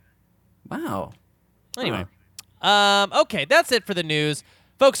bad. Wow. Anyway, okay, that's it for the news.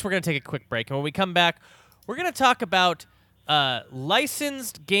 Folks, we're going to take a quick break. And when we come back, we're going to talk about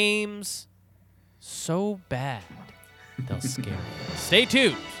licensed games so bad they'll scare you. Stay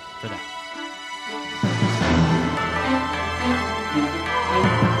tuned for that.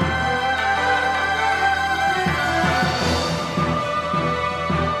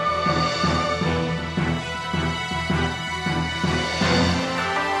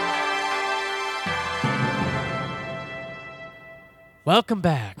 Welcome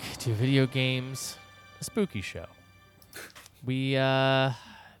back to Video Games, a Spooky Show. We, to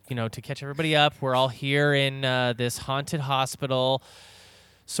catch everybody up, we're all here in this haunted hospital,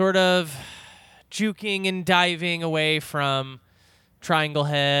 sort of juking and diving away from Triangle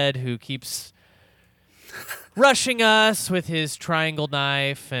Head, who keeps rushing us with his triangle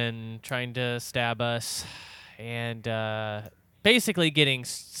knife and trying to stab us, and basically getting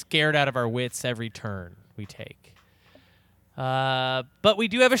scared out of our wits every turn we take. But we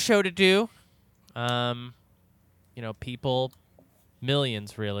do have a show to do. People,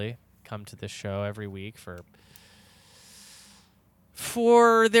 millions really, come to this show every week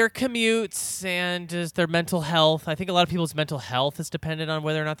for their commutes and just their mental health. I think a lot of people's mental health is dependent on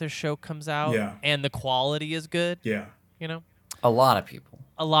whether or not their show comes out. Yeah. And the quality is good. Yeah. A lot of people.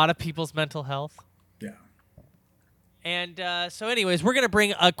 A lot of people's mental health. Yeah. And so anyways, we're going to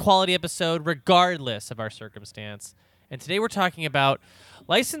bring a quality episode regardless of our circumstance. And today we're talking about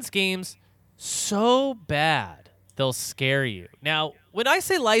licensed games so bad they'll scare you. Now, when I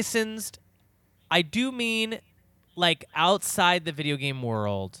say licensed, I do mean like outside the video game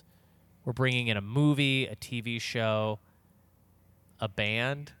world. We're bringing in a movie, a TV show, a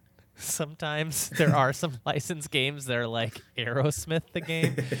band. Sometimes there are some licensed games that are like Aerosmith the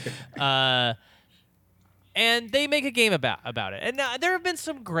game. And they make a game about it. And there have been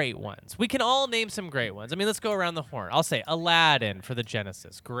some great ones. We can all name some great ones. I mean, let's go around the horn. I'll say Aladdin for the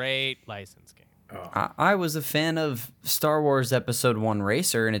Genesis. Great licensed game. I was a fan of Star Wars Episode 1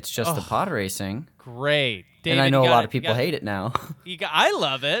 Racer, and it's just the pod racing. Great. David, and I know a lot of people hate it now. I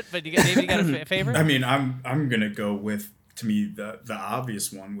love it, but David, you got a favorite? I mean, I'm going to go with, to me, the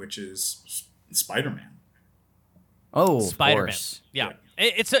obvious one, which is Spider-Man. Oh, Spider-Man. Of course. Yeah.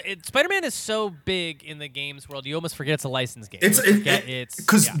 Spider-Man is so big in the games world, you almost forget it's a licensed game.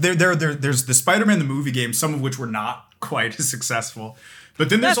 Because there's the Spider-Man the movie game, some of which were not quite as succccessful, but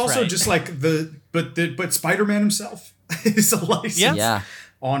then there's also just like but Spider-Man himself is a license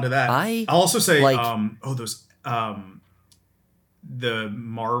onto that. I'll also say the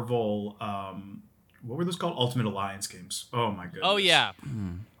Marvel what were those called? Ultimate Alliance games. Oh my goodness. Oh yeah.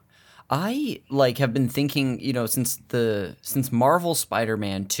 I have been thinking, since Marvel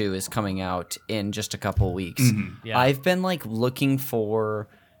Spider-Man 2 is coming out in just a couple weeks, I've been looking for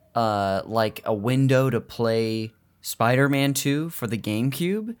a window to play Spider-Man 2 for the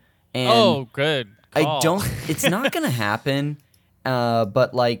GameCube. And good call. It's not going to happen.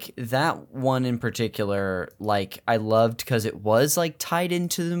 But that one in particular, I loved because it was tied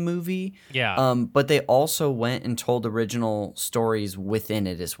into the movie. Yeah. But they also went and told original stories within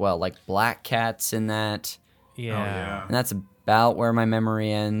it as well, like Black Cat's in that. Yeah. Oh, yeah. And that's about where my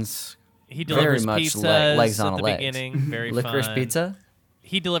memory ends. He delivers pizza legs on at the legs. beginning. Very Licorice fun. Pizza.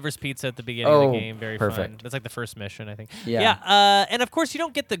 He delivers pizza at the beginning of the game. Very perfect. fun. That's like the first mission, I think. Yeah. And of course, you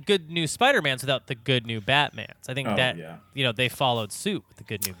don't get the good new Spider-Mans without the good new Batmans. I think they followed suit with the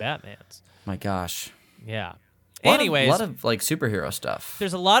good new Batmans. My gosh. Yeah. Anyways, a lot of superhero stuff.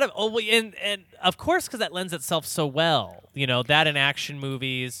 There's a lot of and of course because that lends itself so well. That in action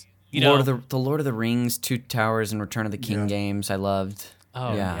movies. The Lord of the Rings, Two Towers, and Return of the King games. I loved.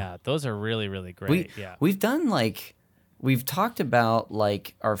 Oh yeah, those are really really great. We've done We've talked about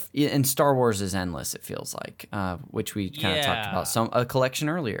and Star Wars is endless. It feels like, which we kind of talked about a collection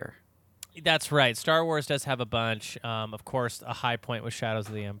earlier. That's right. Star Wars does have a bunch. Of course, a high point was Shadows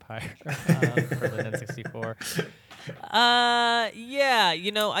of the Empire for the N64.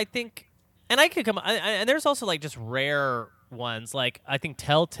 I think, and I could come. And there's also just rare ones. I think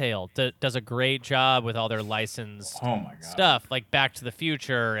Telltale does a great job with all their licensed stuff, like Back to the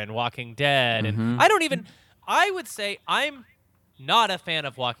Future and Walking Dead. And I would say I'm not a fan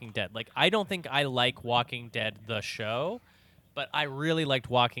of Walking Dead. I don't think I like Walking Dead the show, but I really liked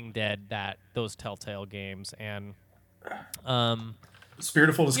Walking Dead those Telltale games. And Spirit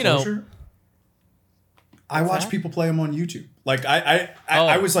of full disclosure, I watch people play them on YouTube.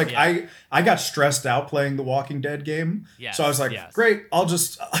 I was I got stressed out playing the Walking Dead game, so I was great. I'll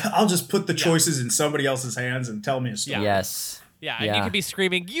just put the choices in somebody else's hands and tell me a story. Yes. Yeah, and you could be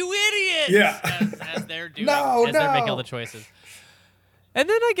screaming, "You idiot!" Yeah. as they're doing, they're making all the choices. And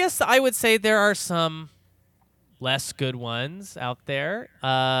then I guess I would say there are some less good ones out there.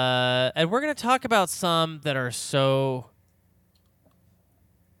 And we're going to talk about some that are so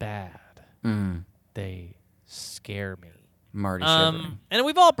bad. They scare me. Marty shivering. And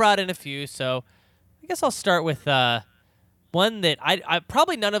we've all brought in a few, so I guess I'll start with one that I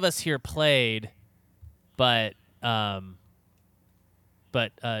probably none of us here played, but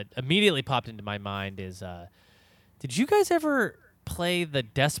immediately popped into my mind is, did you guys ever play the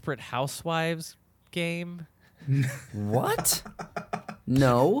Desperate Housewives game? What?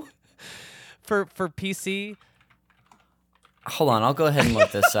 No. For PC? Hold on, I'll go ahead and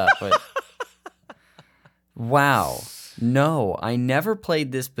look this up. But wow. No, I never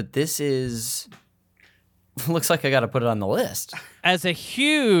played this, but this is... Looks like I got to put it on the list. As a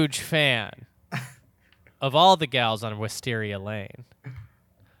huge fan of all the gals on Wisteria Lane.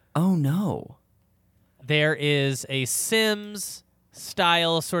 Oh, no. There is a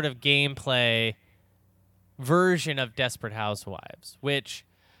Sims-style sort of gameplay version of Desperate Housewives, which,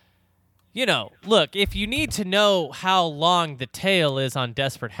 you know, look, if you need to know how long the tail is on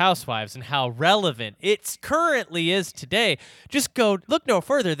Desperate Housewives and how relevant it currently is today, just go look no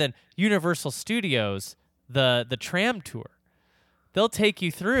further than Universal Studios, the tram tour. They'll take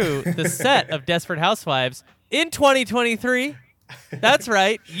you through the set of Desperate Housewives in 2023. That's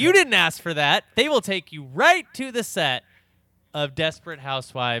right. You didn't ask for that. They will take you right to the set of Desperate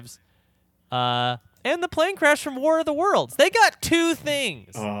Housewives and the plane crash from War of the Worlds. They got two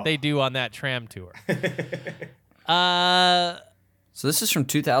things they do on that tram tour. So this is from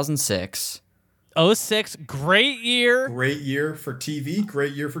 2006. 06, great year. Great year for TV,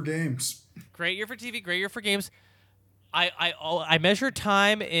 great year for games. Great year for TV, great year for games. I measure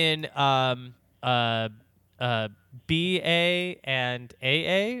time in BA and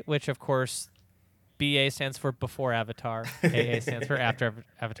AA, which of course BA stands for before Avatar, AA stands for after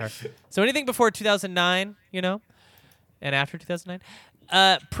Avatar. So anything before 2009, you know, and after 2009.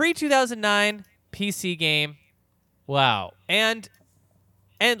 Pre-2009 PC game. Wow. And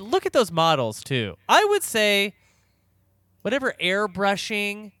look at those models too. I would say whatever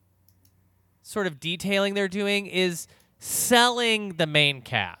airbrushing sort of detailing they're doing is selling the main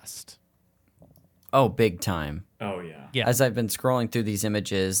cast. Oh, big time. Oh, yeah. Yeah. As I've been scrolling through these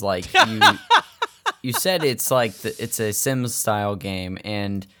images, like you said, it's like it's a Sims style game,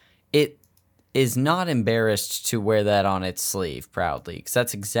 and it is not embarrassed to wear that on its sleeve proudly, because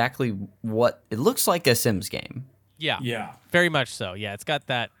that's exactly what it looks like, a Sims game. Yeah. Yeah. Very much so. Yeah, it's got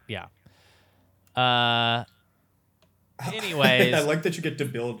that. Yeah. Anyways. I like that you get to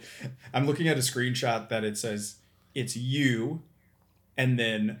build. I'm looking at a screenshot that it says it's you and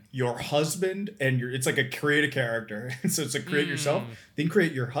then your husband and it's like a create a character. So it's like create yourself, then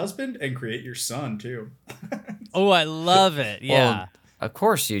create your husband and create your son too. Oh, I love it. Yeah. Well, of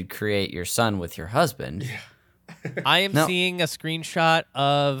course you'd create your son with your husband. Yeah. I am seeing a screenshot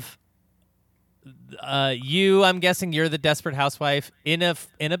of you. I'm guessing you're the Desperate Housewife in a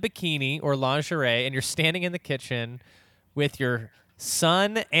bikini or lingerie, and you're standing in the kitchen with your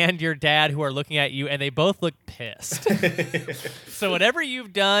son and your dad who are looking at you, and they both look pissed. So whatever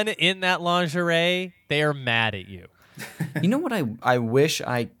you've done in that lingerie, they are mad at you. You know what I wish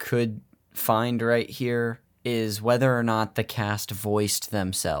I could find right here is whether or not the cast voiced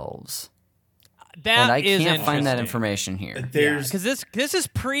themselves. That and I is can't find that interesting. information here. Because this is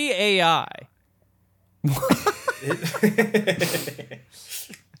pre-AI.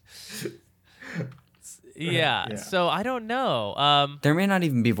 Yeah, so I don't know. There may not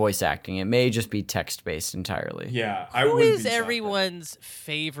even be voice acting. It may just be text-based entirely. Yeah. Who is everyone's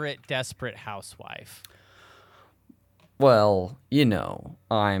favorite Desperate Housewife? Well, you know,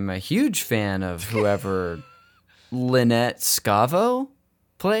 I'm a huge fan of whoever Lynette Scavo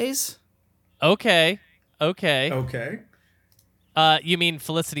plays. Okay. Okay. You mean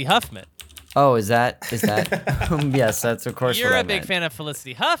Felicity Huffman? Oh, is that? Yes, that's of course. You're what I a big meant. fan of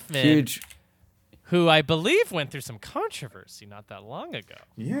Felicity Huffman. Huge. Who I believe went through some controversy not that long ago.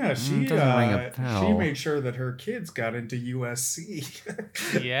 Yeah, she doesn't ring a bell. she made sure that her kids got into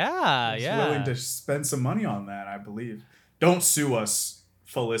USC. Yeah, She's yeah. willing to spend some money on that, I believe. Don't sue us,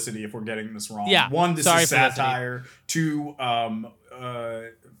 Felicity, if we're getting this wrong. Yeah, One, this sorry, is satire. Two,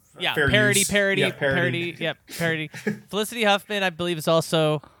 Yeah, fair parody, use. parody, Yeah, parody. Yep, parody. Felicity Huffman, I believe, is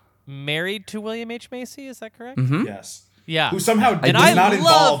also married to William H. Macy. Is that correct? Mm-hmm. Yes. Yeah. Who somehow And was I not love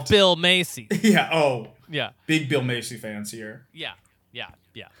involved. Bill Macy. Yeah. Oh. Yeah. Big Bill Macy fans here. Yeah.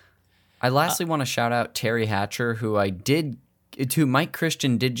 I lastly want to shout out Terry Hatcher, who Mike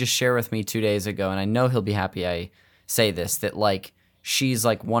Christian did just share with me 2 days ago, and I know he'll be happy I say this, that like she's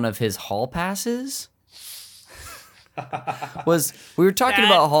like one of his hall passes. was we were talking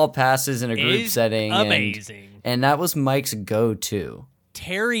That about hall passes in a group setting. Amazing. And that was Mike's go-to.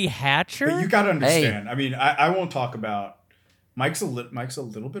 Terry Hatcher? But you got to understand. Hey. I mean, I won't talk about Mike's a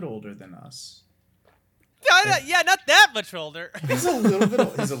little bit older than us. Yeah, not that much older. He's a little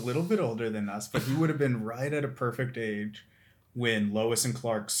bit older than us, but he would have been right at a perfect age when Lois and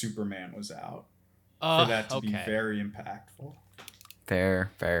Clark's Superman was out. For that to be very impactful.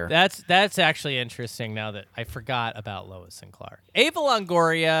 Fair. That's actually interesting now that I forgot about Lois and Clark. Ava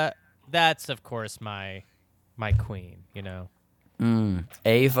Longoria, that's of course my queen, you know.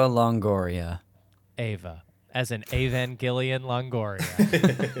 Ava Longoria. Ava, as in Evangelion Longoria.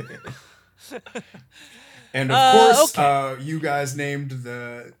 And of course, you guys named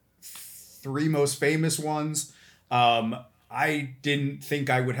the 3 most famous ones. I didn't think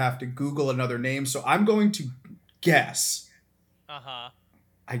I would have to Google another name, so I'm going to guess.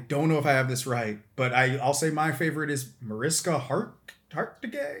 I don't know if I have this right, but I'll say my favorite is Mariska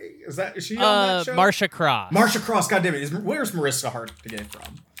Hargitay. Is she on that show? Marcia Cross. Marcia Cross, goddammit. Where's Mariska Hargitay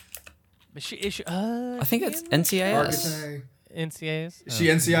from? Is she I think it's NCIS. NCIS? Is she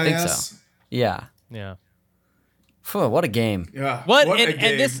NCIS? I think so. Yeah. Phew, what a game. Yeah. What a and,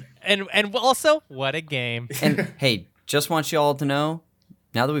 game. and also, what a game. And hey, just want you all to know,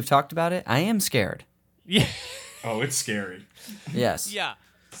 now that we've talked about it, I am scared. Yeah. Oh, it's scary. Yes. Yeah.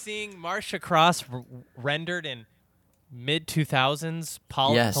 Seeing Marcia Cross rendered in mid-2000s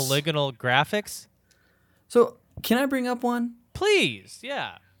polygonal graphics. So, can I bring up one? Please,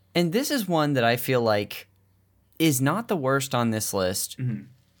 yeah. And this is one that I feel like is not the worst on this list,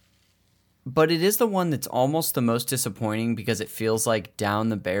 but it is the one that's almost the most disappointing because it feels like down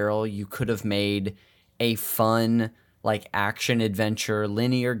the barrel you could have made a fun, like, action-adventure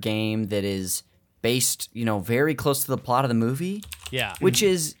linear game that is based, very close to the plot of the movie. Yeah. Which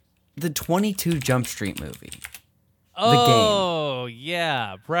is the 22 Jump Street movie. Oh,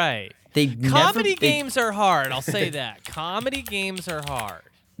 yeah, right. Comedy games are hard, I'll say that. Comedy games are hard.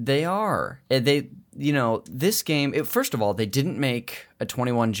 They are. This game, first of all, they didn't make a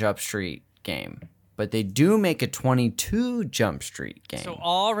 21 Jump Street game, but they do make a 22 Jump Street game. So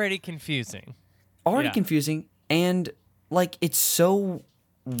already confusing. Confusing, and, like, it's so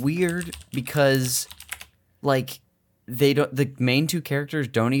weird because, like, the main 2 characters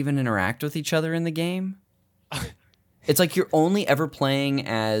don't even interact with each other in the game. It's like you're only ever playing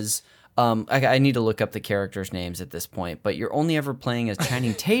as I need to look up the characters' names at this point, but you're only ever playing as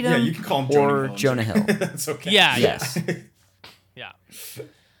Channing Tatum you can call him or Jonah Hill. That's okay. Yeah. Yes. Yeah.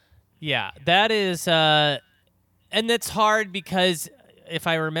 Yeah, that is and it's hard because if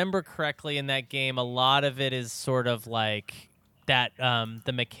I remember correctly in that game, a lot of it is sort of like that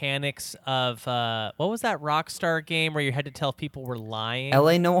the mechanics of what was that Rockstar game where you had to tell people were lying?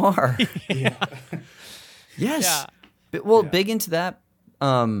 L.A. Noire. Yeah. Yes. Yeah. Big into that.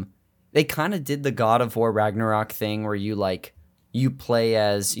 They kind of did the God of War Ragnarok thing where you play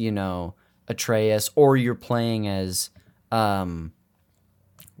as, Atreus, or you're playing as what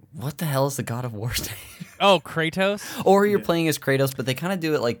the hell is the God of War's name? Oh, Kratos? Or you're playing as Kratos, but they kind of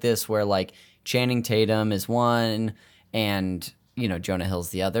do it like this where, like, Channing Tatum is one and, Jonah Hill's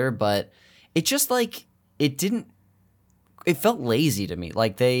the other, but it just, like, it felt lazy to me.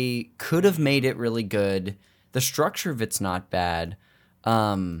 Like, they could have made it really good. The structure of it's not bad,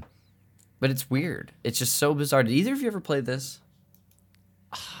 but it's weird. It's just so bizarre. Did either of you ever play this?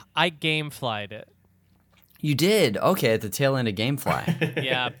 I gameflied it. You did? Okay, at the tail end of Gamefly.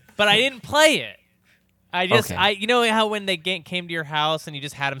 Yeah, but I didn't play it. Okay. You know how when they came to your house and you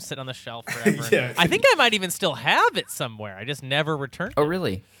just had them sit on the shelf forever? Yeah. I think I might even still have it somewhere. I just never returned Oh, it.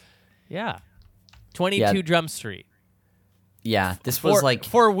 really? Yeah. 22 Jump Street. Yeah, this was like...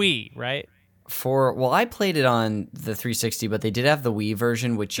 For Wii, right? Well, I played it on the 360, but they did have the Wii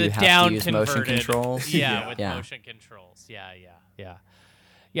version, which you have to use motion controls. Yeah, with motion controls. Yeah.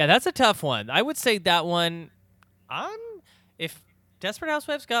 Yeah, that's a tough one. I would say that one, if Desperate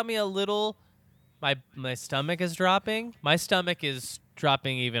Housewives got me a little, my stomach is dropping. My stomach is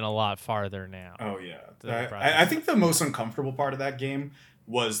dropping even a lot farther now. Oh, yeah. I think the most uncomfortable part of that game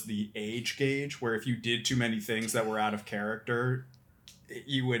was the age gauge, where if you did too many things that were out of character,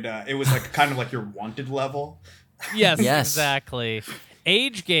 you would, it was like kind of like your wanted level. Yes, exactly.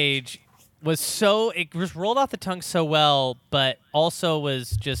 Age gauge it was rolled off the tongue so well, but also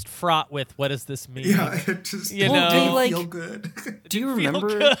was just fraught with what does this mean? Yeah, it just feel good. Do you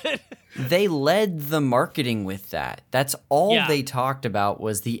remember they led the marketing with that? That's all they talked about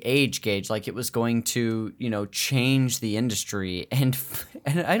was the age gauge, like it was going to, change the industry, and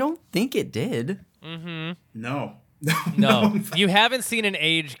I don't think it did. Mm-hmm. No. No. You haven't seen an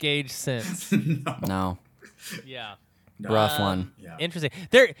age gauge since. No. Yeah. Rough one. Yeah. Interesting.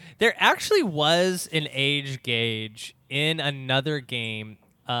 There actually was an age gauge in another game.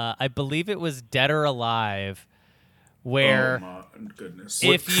 I believe it was Dead or Alive, where my goodness.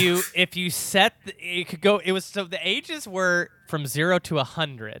 if you set it could go. It was so the ages were from 0 to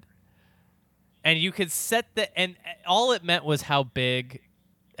 100, and you could set and all it meant was how big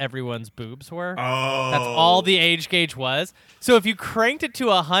everyone's boobs were. That's all the age gauge was. So if you cranked it to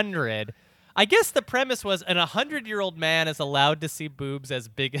 100. I guess the premise was an 100-year-old man is allowed to see boobs as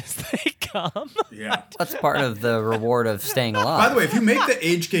big as they come. Yeah. That's part of the reward of staying alive. By the way, if you make the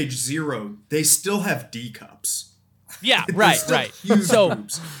age gauge 0, they still have D cups. Yeah, right. Huge So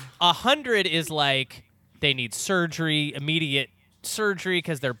boobs. 100 is like they need surgery, immediate surgery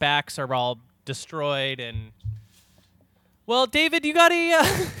because their backs are all destroyed. And well, David, you got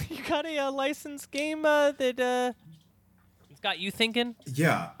a licensed game that got you thinking?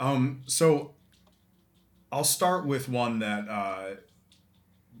 Yeah. So I'll start with one that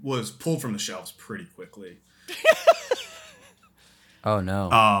was pulled from the shelves pretty quickly. Oh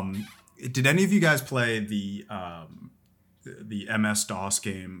no. Did any of you guys play the MS-DOS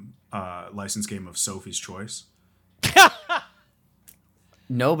game, license game of Sophie's Choice?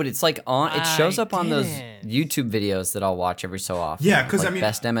 No, but it's like it shows up on those didn't. YouTube videos that I'll watch every so often. Yeah, 'cause like I mean-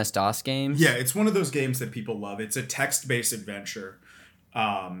 best MS-DOS games. Yeah, it's one of those games that people love. It's a text-based adventure,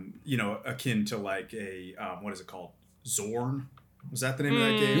 akin to like a what is it called? Zorn? Was that the name of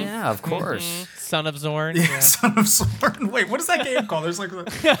that game? Yeah, of course. Son of Zorn. Yeah, Son of Zorn. Wait, what is that game called? There's like,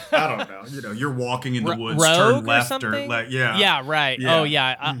 I don't know. You're walking in the woods, Rogue turn or left something? yeah. Yeah, right. Yeah. Oh,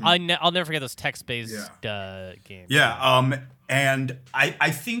 yeah. I'll never forget those text-based games. Yeah, and I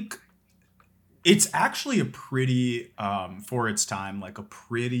think it's actually a pretty, for its time, like a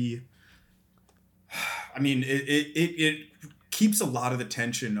pretty, I mean, it keeps a lot of the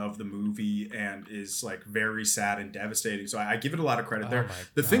tension of the movie and is like very sad and devastating. So I give it a lot of credit there.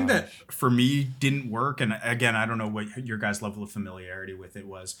 The thing that for me didn't work, and again, I don't know what your guys' level of familiarity with it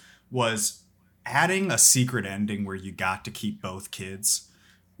was adding a secret ending where you got to keep both kids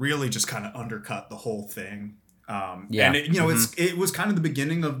really just kind of undercut the whole thing. And it was kind of the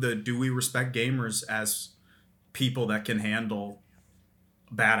beginning of the do we respect gamers as people that can handle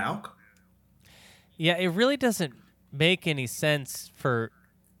bad outcome. Yeah, it really doesn't make any sense for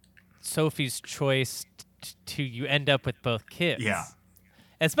Sophie's Choice to you end up with both kids. Yeah.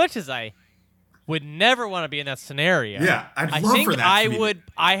 As much as I would never want to be in that scenario. Yeah, I'd I love think for that I to be would.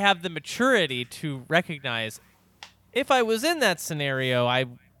 I have the maturity to recognize if I was in that scenario,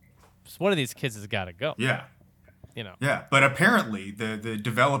 one of these kids has got to go. Yeah. You know. Yeah, but apparently the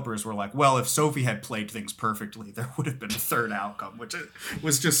developers were like, well, if Sophie had played things perfectly, there would have been a third outcome, which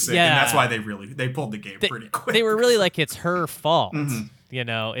was just sick. Yeah. And that's why they pulled the game pretty quick. They were really like, it's her fault. You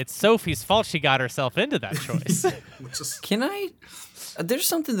know, it's Sophie's fault she got herself into that choice. Can I? There's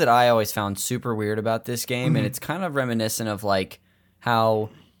something that I always found super weird about this game, and it's kind of reminiscent of like how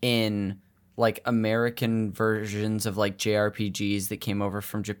in like American versions of like JRPGs that came over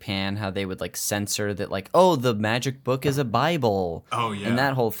from Japan, how they would like censor that like, oh, the magic book is a Bible. Oh yeah. And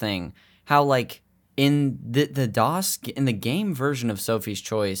that whole thing. How like in the DOS in the game version of Sophie's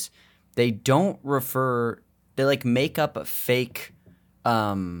Choice, they like make up a fake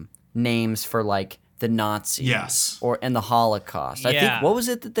names for like the Nazis, Yes, and the Holocaust. I think what was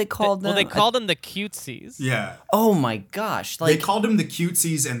it that they called them? Well, they called them the cutesies. Yeah. Oh my gosh! Like they called them the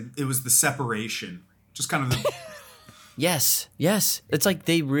cutesies, and it was the separation. Just kind of the. Yes. It's like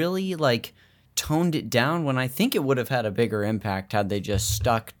they really like toned it down when I think it would have had a bigger impact had they just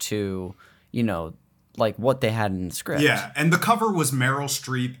stuck to, like what they had in the script. Yeah, and the cover was Meryl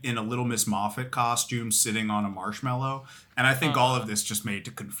Streep in a Little Miss Moffat costume sitting on a marshmallow, and I think all of this just made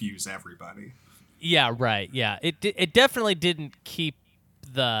to confuse everybody. Yeah, right. Yeah, it definitely didn't keep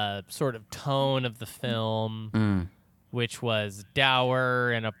the sort of tone of the film, which was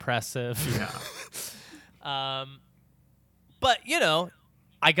dour and oppressive. Yeah. But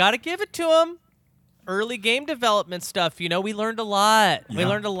I gotta give it to him. Early game development stuff. We learned a lot. Yeah. We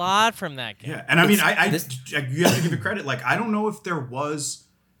learned a lot from that game. Yeah, and I mean, you have to give it credit. Like, I don't know if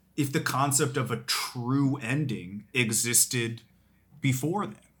the concept of a true ending existed before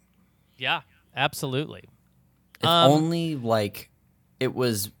then. Yeah, absolutely. If only like it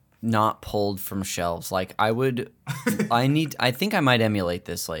was not pulled from shelves. Like I think I might emulate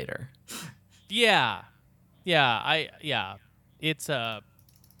this later. Yeah. It's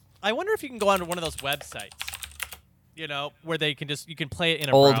I wonder if you can go onto one of those websites, where you can play it in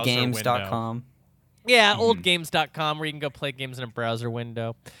a browser window. Oldgames.com. Yeah, oldgames.com, where you can go play games in a browser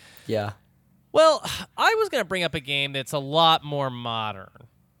window. Yeah. Well, I was going to bring up a game that's a lot more modern.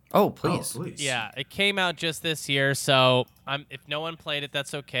 Oh, please. Oh, please. Yeah, it came out just this year, so if no one played it,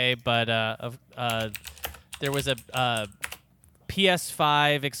 that's okay. But there was a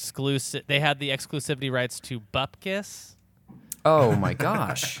PS5 exclusive. They had the exclusivity rights to Bupkis, Oh my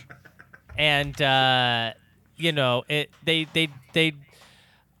gosh. and you know it. They.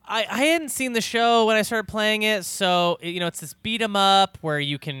 I hadn't seen the show when I started playing it, so you know it's this beat 'em up where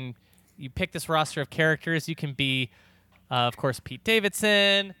you pick this roster of characters. You can be, of course, Pete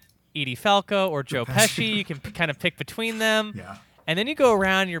Davidson, Edie Falco, or Joe Pesci. You can kind of pick between them. Yeah. And then you go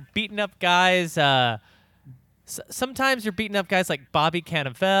around, you're beating up guys. Sometimes you're beating up guys like Bobby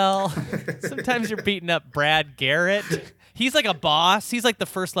Cannavale. Sometimes you're beating up Brad Garrett. He's like a boss. He's like the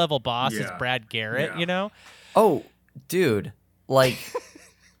first level boss is Brad Garrett, you know? Oh, dude. Like,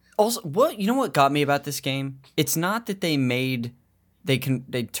 also, what got me about this game? It's not that they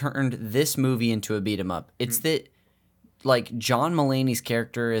turned this movie into a beat 'em up. It's that, like, John Mulaney's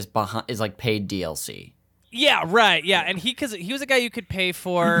character is like paid DLC. Yeah, right. Yeah, and because he was a guy you could pay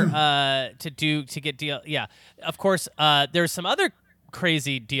for to get deal. Yeah, of course. There's some other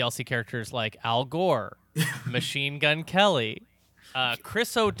crazy DLC characters like Al Gore, Machine Gun Kelly,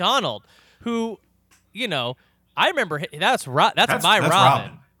 Chris O'Donnell, who, you know, I remember that's my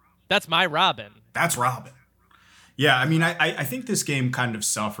Robin. That's my Robin. That's Robin. Yeah, I mean, I think this game kind of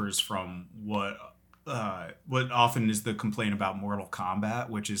suffers from what often is the complaint about Mortal Kombat,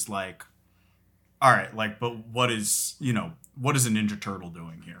 which is like, all right, like, but what is a Ninja Turtle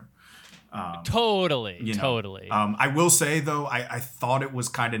doing here? Totally. I will say, though, I thought it was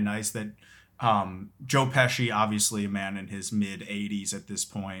kind of nice that Joe Pesci, obviously a man in his mid-80s at this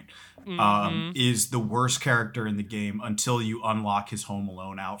point, is the worst character in the game until you unlock his Home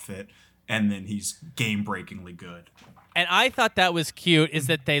Alone outfit, and then he's game-breakingly good. And I thought that was cute, is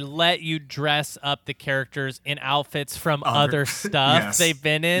that they let you dress up the characters in outfits from other stuff they've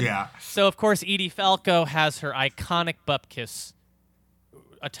been in. Yeah. So, of course, Edie Falco has her iconic Bupkis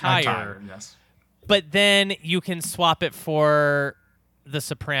attire. Yes. But then you can swap it for the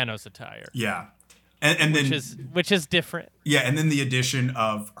Sopranos attire. Yeah. And then which is different. Yeah, and then the addition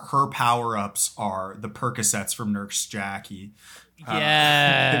of her power-ups are the Percocets from Nurse Jackie.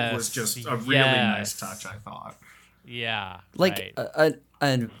 Yes. It was just a really nice touch, I thought. Yeah. Like right.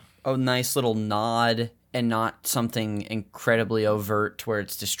 a nice little nod and not something incredibly overt where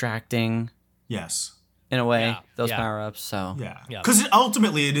it's distracting. Yes. In a way, those yeah. power-ups, so. Yeah. Because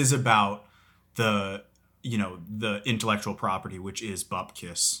ultimately it is about the intellectual property, which is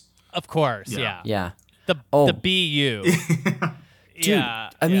Bupkis. Of course, yeah. Yeah. The BU. Dude,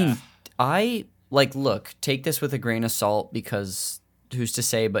 I mean, look, take this with a grain of salt because who's to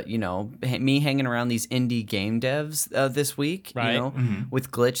say, but, you know, me hanging around these indie game devs this week, right. you know,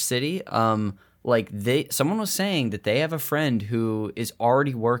 with Glitch City, someone was saying that they have a friend who is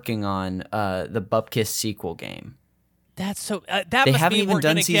already working on the Bupkis sequel game. That's so. They haven't even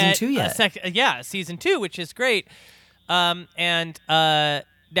done season 2 yet. Season 2, which is great.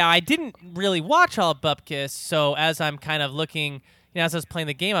 Now I didn't really watch all of Bupkis, so as I'm kind of looking, as I was playing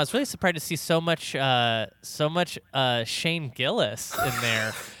the game, I was really surprised to see so much Shane Gillis in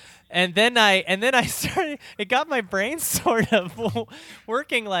there. And then I started. It got my brain sort of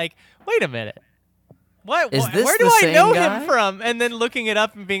working. Like, wait a minute, where do I know him from? And then looking it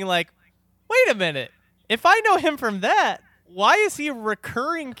up and being like, wait a minute, if I know him from that, why is he a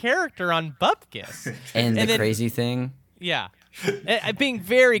recurring character on Bupkis? And the crazy thing, being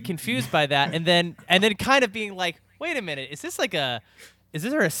very confused by that, and then kind of being like, wait a minute, is there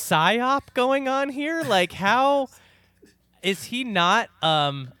a psyop going on here? Like, how is he not?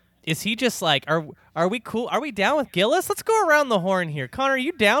 Is he just like, are we cool? Are we down with Gillis? Let's go around the horn here. Connor, are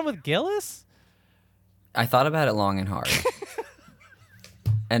you down with Gillis? I thought about it long and hard,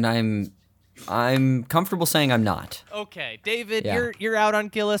 and I'm comfortable saying I'm not. Okay, David, you're out on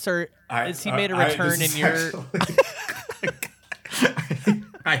Gillis, or has he made a return in your?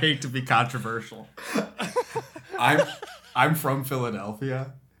 I hate to be controversial. I'm from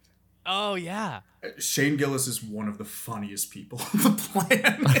Philadelphia. Oh yeah. Shane Gillis is one of the funniest people on the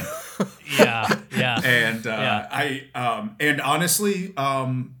planet. yeah. And and honestly,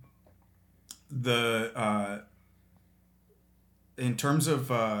 in terms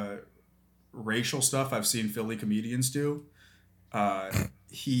of racial stuff I've seen Philly comedians do,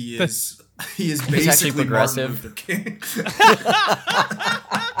 he is basically progressive. Martin Luther King.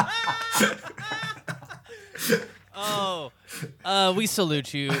 We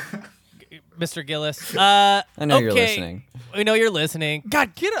salute you, Mr. Gillis. I know you're listening. We know you're listening.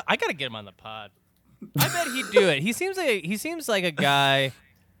 God, I gotta get him on the pod. I bet he'd do it. He seems like a guy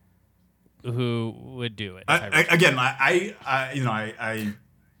who would do it. I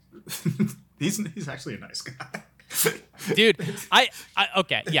He's actually a nice guy. Dude,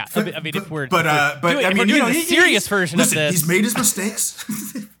 okay, yeah. I mean, if we're doing the serious version listen, of this, he's made his mistakes.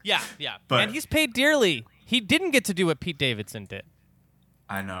 yeah, and he's paid dearly. He didn't get to do what Pete Davidson did.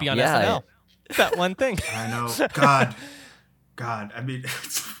 I know. Be on SNL. That one thing. I know. God. I mean,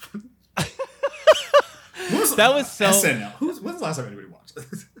 that was so. SNL. When's the last time anybody watched it?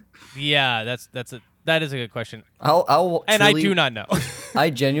 Yeah, that is a good question. I do not know. I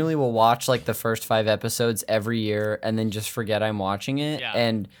genuinely will watch like the first 5 episodes every year and then just forget I'm watching it. Yeah.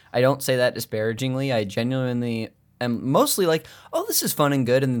 And I don't say that disparagingly. I genuinely am mostly like, oh, this is fun and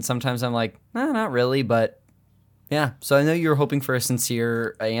good. And then sometimes I'm like, not really, but yeah. So I know you were hoping for a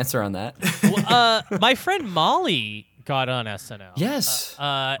sincere answer on that. Well, my friend Molly got on SNL. Yes.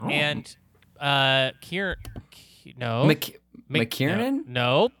 And McKiernan?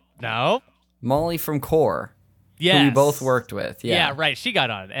 No. Molly from Core. Yes. Who we both worked with. Yeah, right. She got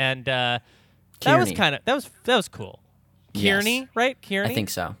on, and that was cool. Kearney, yes. Right? Kearney. I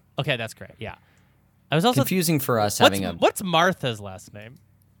think so. Okay, that's great. Yeah. I was also confusing for us What's Martha's last name?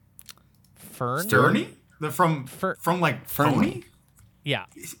 Fernie? From like Fernley. Yeah.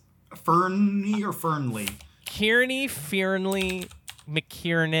 Fernie or Fernley? Kearney, Fearnley,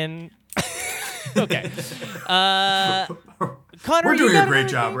 McKiernan. Okay. Connor, we're doing a great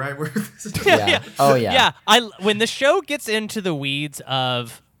job, right? Yeah. Oh yeah. Yeah. When the show gets into the weeds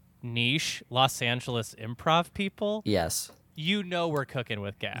of niche Los Angeles improv people, yes, you know we're cooking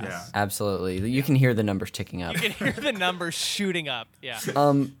with gas. Yeah. Absolutely. You can hear the numbers ticking up. You can hear the numbers shooting up. Yeah.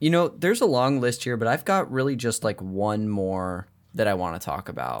 There's a long list here, but I've got really just like one more that I want to talk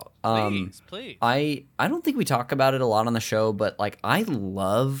about. Please. I don't think we talk about it a lot on the show, but like I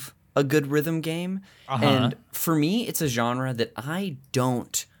love a good rhythm game. And for me, it's a genre that I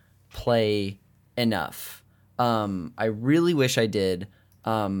don't play enough. I really wish I did.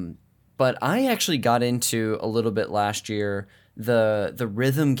 But I actually got into a little bit last year the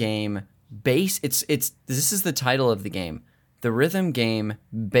rhythm game this is the title of the game. The rhythm game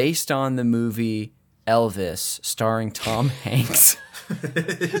based on the movie Elvis starring Tom Hanks.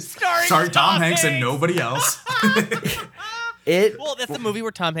 starring Tom Hanks and nobody else. Well, that's the movie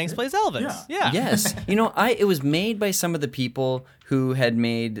where Tom Hanks plays Elvis. Yeah. Yes. It was made by some of the people who had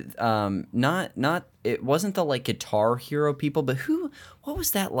made it wasn't the like Guitar Hero people, but what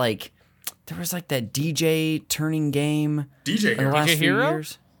was that like? There was like that DJ turning game. DJ in the last DJ few Hero?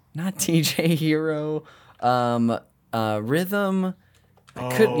 years. Not DJ Hero. Rhythm.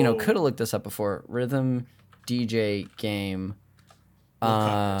 I could have looked this up before. Rhythm DJ game.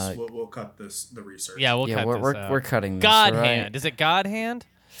 We'll cut the research. Yeah, we'll cut this out. We're cutting this. God right? Hand. Is it God Hand?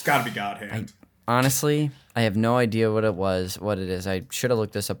 It's got to be God Hand. Honestly, I have no idea what it is. I should have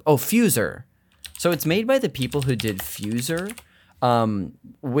looked this up. Oh, Fuser. So it's made by the people who did Fuser,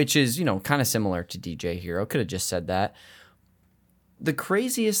 which is, kind of similar to DJ Hero. Could have just said that. The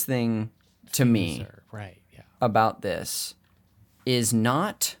craziest thing to me about this is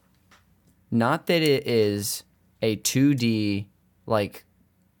not that it is a 2D like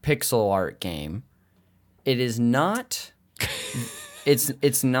pixel art game. It is not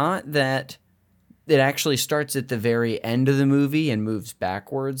it's not that it actually starts at the very end of the movie and moves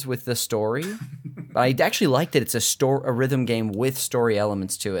backwards with the story. But I actually like that it's a rhythm game with story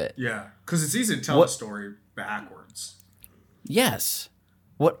elements to it. Yeah, because it's easy to tell a story backwards. Yes.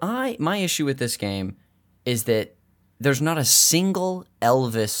 My issue with this game is that there's not a single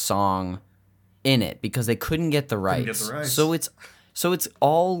Elvis song in it because they couldn't get the rights. So it's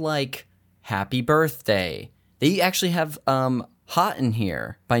all like Happy Birthday. They actually have Hot in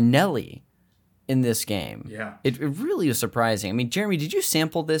Here by Nelly in this game. Yeah. It really was surprising. I mean, Jeremy, did you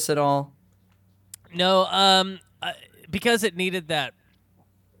sample this at all? No, because it needed that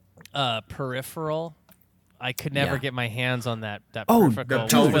peripheral. I could never get my hands on that peripheral.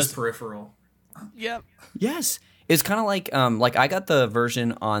 The Elvis peripheral. Yep. Yes. It's kind of like I got the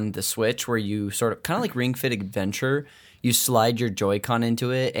version on the Switch where you sort of kind of like Ring Fit Adventure. You slide your Joy-Con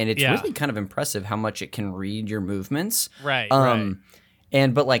into it, and it's really kind of impressive how much it can read your movements. Right.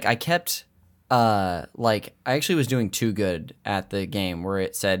 But like I kept I actually was doing too good at the game where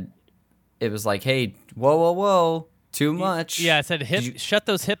it was like, hey, whoa, too much. Yeah, it said shut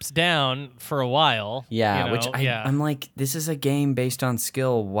those hips down for a while. Yeah, which I'm like, this is a game based on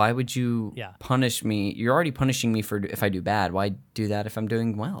skill. Why would you punish me? You're already punishing me for if I do bad. Why do that if I'm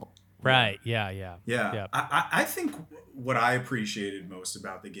doing well? Right. Yeah. I think what I appreciated most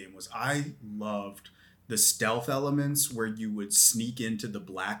about the game was I loved the stealth elements where you would sneak into the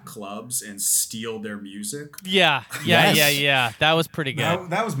black clubs and steal their music. Yeah. That was pretty good.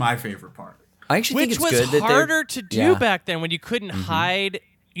 That was my favorite part. I actually think it's good harder to do back then when you couldn't hide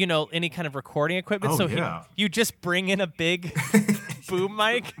any kind of recording equipment. Oh, So yeah. you just bring in a big boom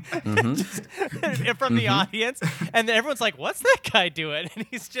mic from the audience, and then everyone's like, "What's that guy doing?" And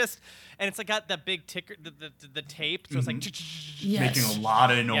he's just, and it's like got that big ticker, the tape. So it's like Making a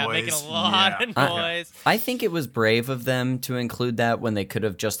lot of noise. Yeah, making a lot of noise. I think it was brave of them to include that when they could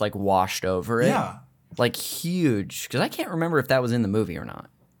have just like washed over it. Yeah. Like huge, because I can't remember if that was in the movie or not.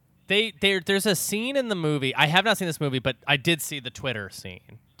 There's a scene in the movie. I have not seen this movie, but I did see the Twitter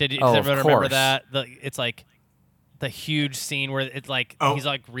scene. Does Oh, everyone of remember course. that? It's like the huge scene where it's like he's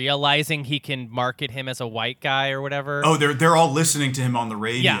like realizing he can market him as a white guy or whatever. Oh, they're all listening to him on the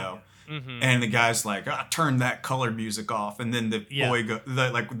radio. Yeah. And the guy's like, turn that colored music off. And then the boy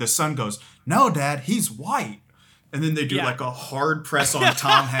the son goes, no, Dad, he's white. And then they do like a hard press on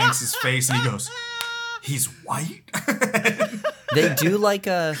Tom Hanks's face, and he goes, he's white. They do like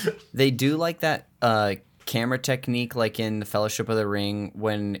that camera technique like in the Fellowship of the Ring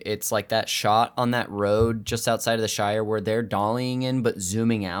when it's like that shot on that road just outside of the Shire where they're dollying in but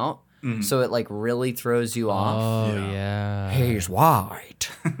zooming out. So it like really throws you off. Oh yeah. He's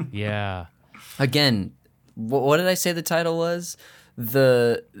white. Yeah. Again, what did I say the title was?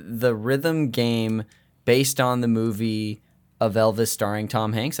 The rhythm game based on the movie of Elvis starring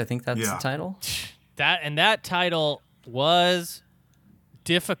Tom Hanks. I think that's the title. That title was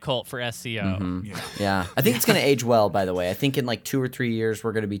difficult for SEO. Yeah. I think it's going to age well, by the way. I think in like 2 or 3 years,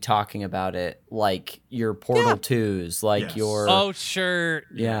 we're going to be talking about it like your Portal 2s, like your... Oh, sure.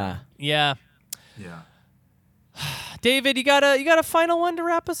 Yeah. Yeah. Yeah. David, you got a final one to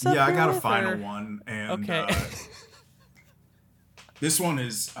wrap us up? Yeah, I got a with, final or? one. And Okay. This one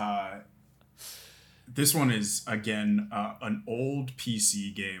is again an old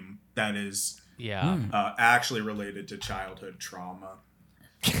PC game that is actually related to childhood trauma.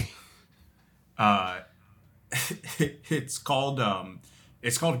 It's called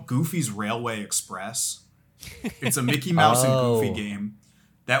Goofy's Railway Express. It's a Mickey Mouse and Goofy game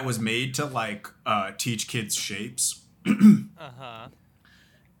that was made to like teach kids shapes.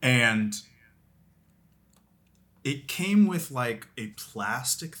 And it came with like a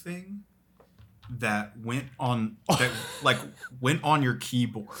plastic thing that went on your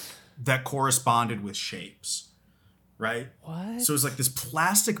keyboard that corresponded with shapes. Right? What? So it's like this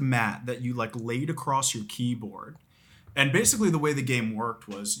plastic mat that you like laid across your keyboard. And basically the way the game worked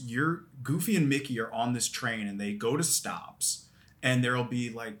was Goofy and Mickey are on this train and they go to stops and there'll be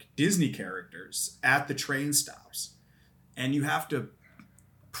like Disney characters at the train stops. And you have to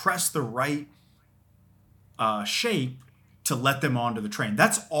press the right shape to let them onto the train.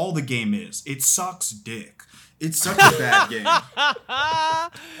 That's all the game is. It sucks dick. It's such a bad game.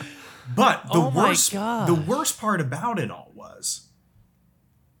 But the worst part about it all was,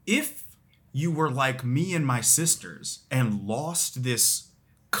 if you were like me and my sisters and lost this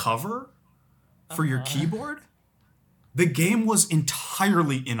cover for your keyboard, the game was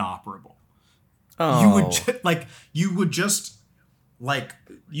entirely inoperable. Oh. You would just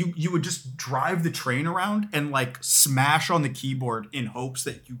drive the train around and like smash on the keyboard in hopes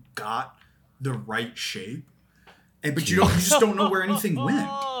that you got the right shape. But you just don't know where anything went.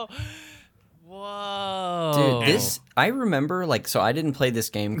 Whoa. Dude, I remember, like, so I didn't play this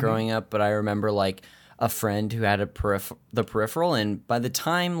game growing up, but I remember, like, a friend who had the peripheral, and by the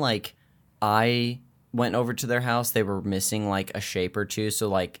time, like, I went over to their house, they were missing, like, a shape or two, so,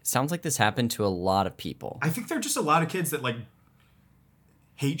 like, sounds like this happened to a lot of people. I think there are just a lot of kids that, like,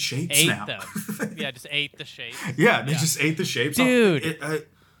 hate shapes now. Them. Yeah, just ate the shape. Yeah, they just ate the shapes. Dude.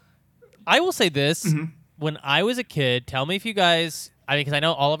 I will say this. When I was a kid, tell me if you guys... I mean, because I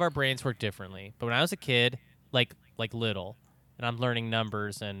know all of our brains work differently. But when I was a kid, like little, and I'm learning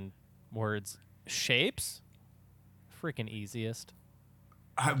numbers and words, shapes, freaking easiest.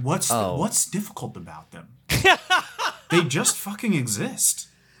 What's difficult about them? They just fucking exist.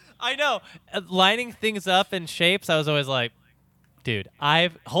 I know. Lining things up in shapes, I was always like, dude,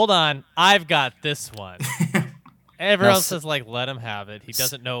 I've got this one. Everyone else is like, let him have it. He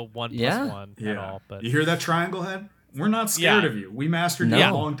doesn't know 1 + 1 at all. But you hear that, triangle head? We're not scared of you. We mastered you a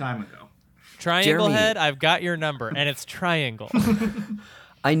long time ago. Triangle head, I've got your number, and it's triangle.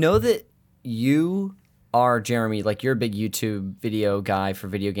 I know that you are, Jeremy, like you're a big YouTube video guy for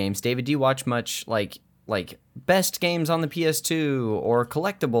video games. David, do you watch much like best games on the PS2 or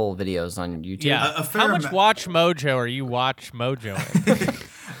collectible videos on YouTube? Yeah. How much Watch Mojo are you Watch Mojoing?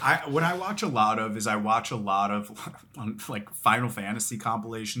 What I watch a lot of like Final Fantasy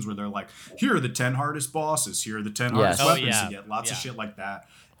compilations where they're like, here are the 10 hardest bosses, here are the 10 hardest weapons to get, lots of shit like that.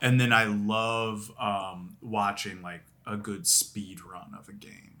 And then I love watching like a good speed run of a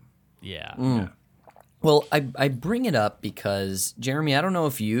game. Yeah. Well, I bring it up because, Jeremy, I don't know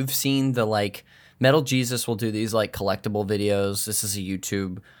if you've seen the, like, Metal Jesus will do these, like, collectible videos. This is a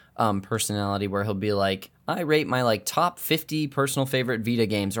YouTube personality where he'll be like, I rate my, like, top 50 personal favorite Vita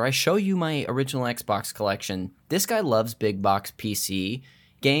games, or I show you my original Xbox collection. This guy loves big box PC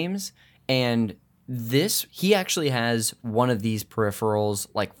games, and he actually has one of these peripherals,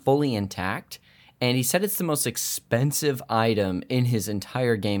 like, fully intact. And he said it's the most expensive item in his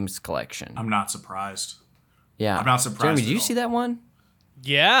entire games collection. I'm not surprised. Yeah. I'm not surprised. Jeremy, did you see that one?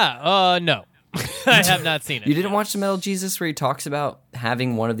 Yeah. No. I have not seen it. You didn't watch the Metal Jesus where he talks about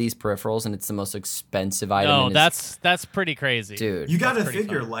having one of these peripherals and it's the most expensive item? No, that's pretty crazy. Dude. You got to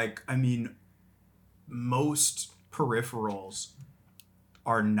figure, like, I mean, most peripherals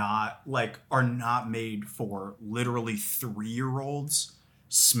are not made for literally 3-year-olds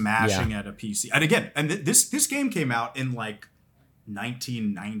smashing at a PC. And again, this game came out in like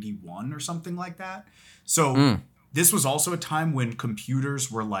 1991 or something like that. So this was also a time when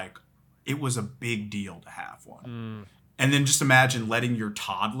computers were like, it was a big deal to have one. And then just imagine letting your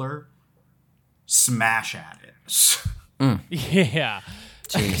toddler smash at it. Yeah.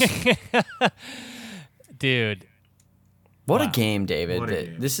 Jeez. Dude. What a game, David. What a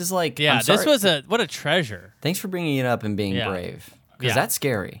game. This is like, Yeah, this was what a treasure. Thanks for bringing it up and being brave. Because that's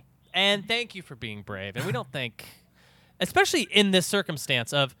scary. And thank you for being brave. And we don't think, especially in this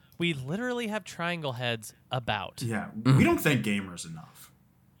circumstance of, we literally have triangle heads about. Yeah, we don't thank gamers enough.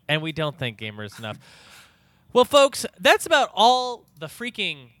 And we don't thank gamers enough. Well, folks, that's about all the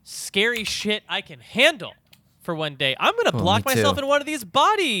freaking scary shit I can handle for one day. I'm going to block myself in one of these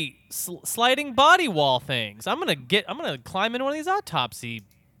sliding body wall things. I'm going to climb in one of these autopsy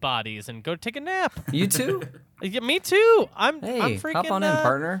bodies and go take a nap. You too? Yeah, me too. I'm Hey, freaking, hop on in,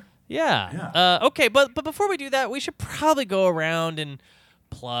 partner. Yeah. Okay, but before we do that, we should probably go around and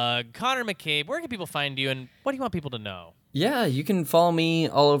plug Connor McCabe. Where can people find you, and what do you want people to know? Yeah, you can follow me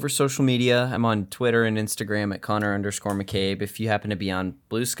all over social media. I'm on Twitter and Instagram at Connor_McCabe. If you happen to be on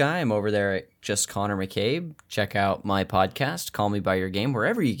Blue Sky, I'm over there at just Connor McCabe. Check out my podcast, Call Me By Your Game,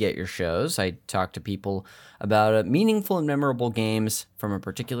 wherever you get your shows. I talk to people about meaningful and memorable games from a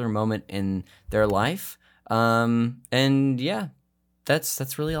particular moment in their life. And yeah,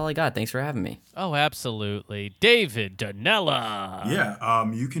 that's really all I got. Thanks for having me. Oh, absolutely. David Donella.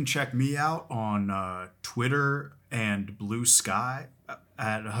 Yeah, you can check me out on Twitter and Blue Sky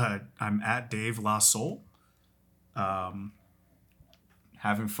I'm at Dave La Soul. Having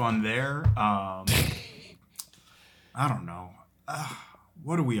fun there. I don't know.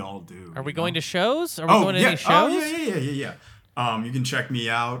 What do we all do? Are we going to shows? Are we going to any shows? Oh, yeah. You can check me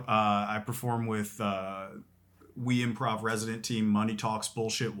out. I perform with We Improv resident team Money Talks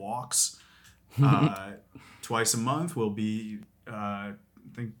Bullshit Walks. Twice a month. We'll be, I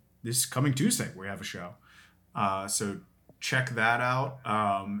think this coming Tuesday, we have a show. So check that out.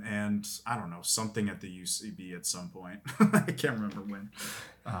 And I don't know, something at the UCB at some point. I can't remember when.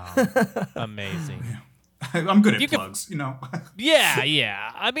 Amazing. Yeah. I'm good at plugs, you know.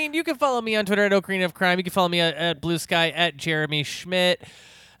 Yeah. I mean, you can follow me on Twitter at Ocarina of Crime. You can follow me at Blue Sky at Jeremy Schmidt.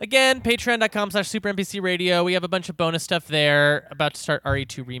 Again, patreon.com/SuperNPC Radio. We have a bunch of bonus stuff there. About to start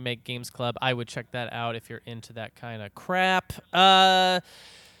RE2 Remake Games Club. I would check that out if you're into that kind of crap.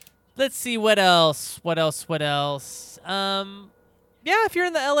 Let's see, what else? Yeah, if you're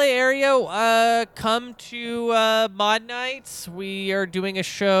in the LA area, come to Mod Nights. We are doing a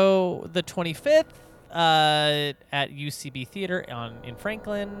show the 25th at UCB Theater in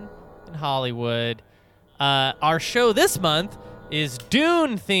Franklin, in Hollywood. Our show this month is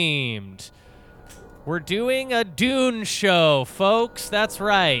Dune themed. We're doing a Dune show, folks. That's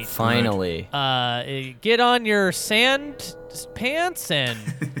right. Finally. Get on your sand pants and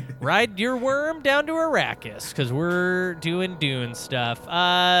ride your worm down to Arrakis, because we're doing Dune stuff.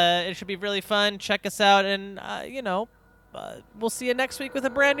 It should be really fun. Check us out, and, we'll see you next week with a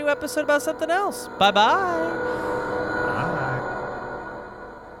brand new episode about something else. Bye-bye.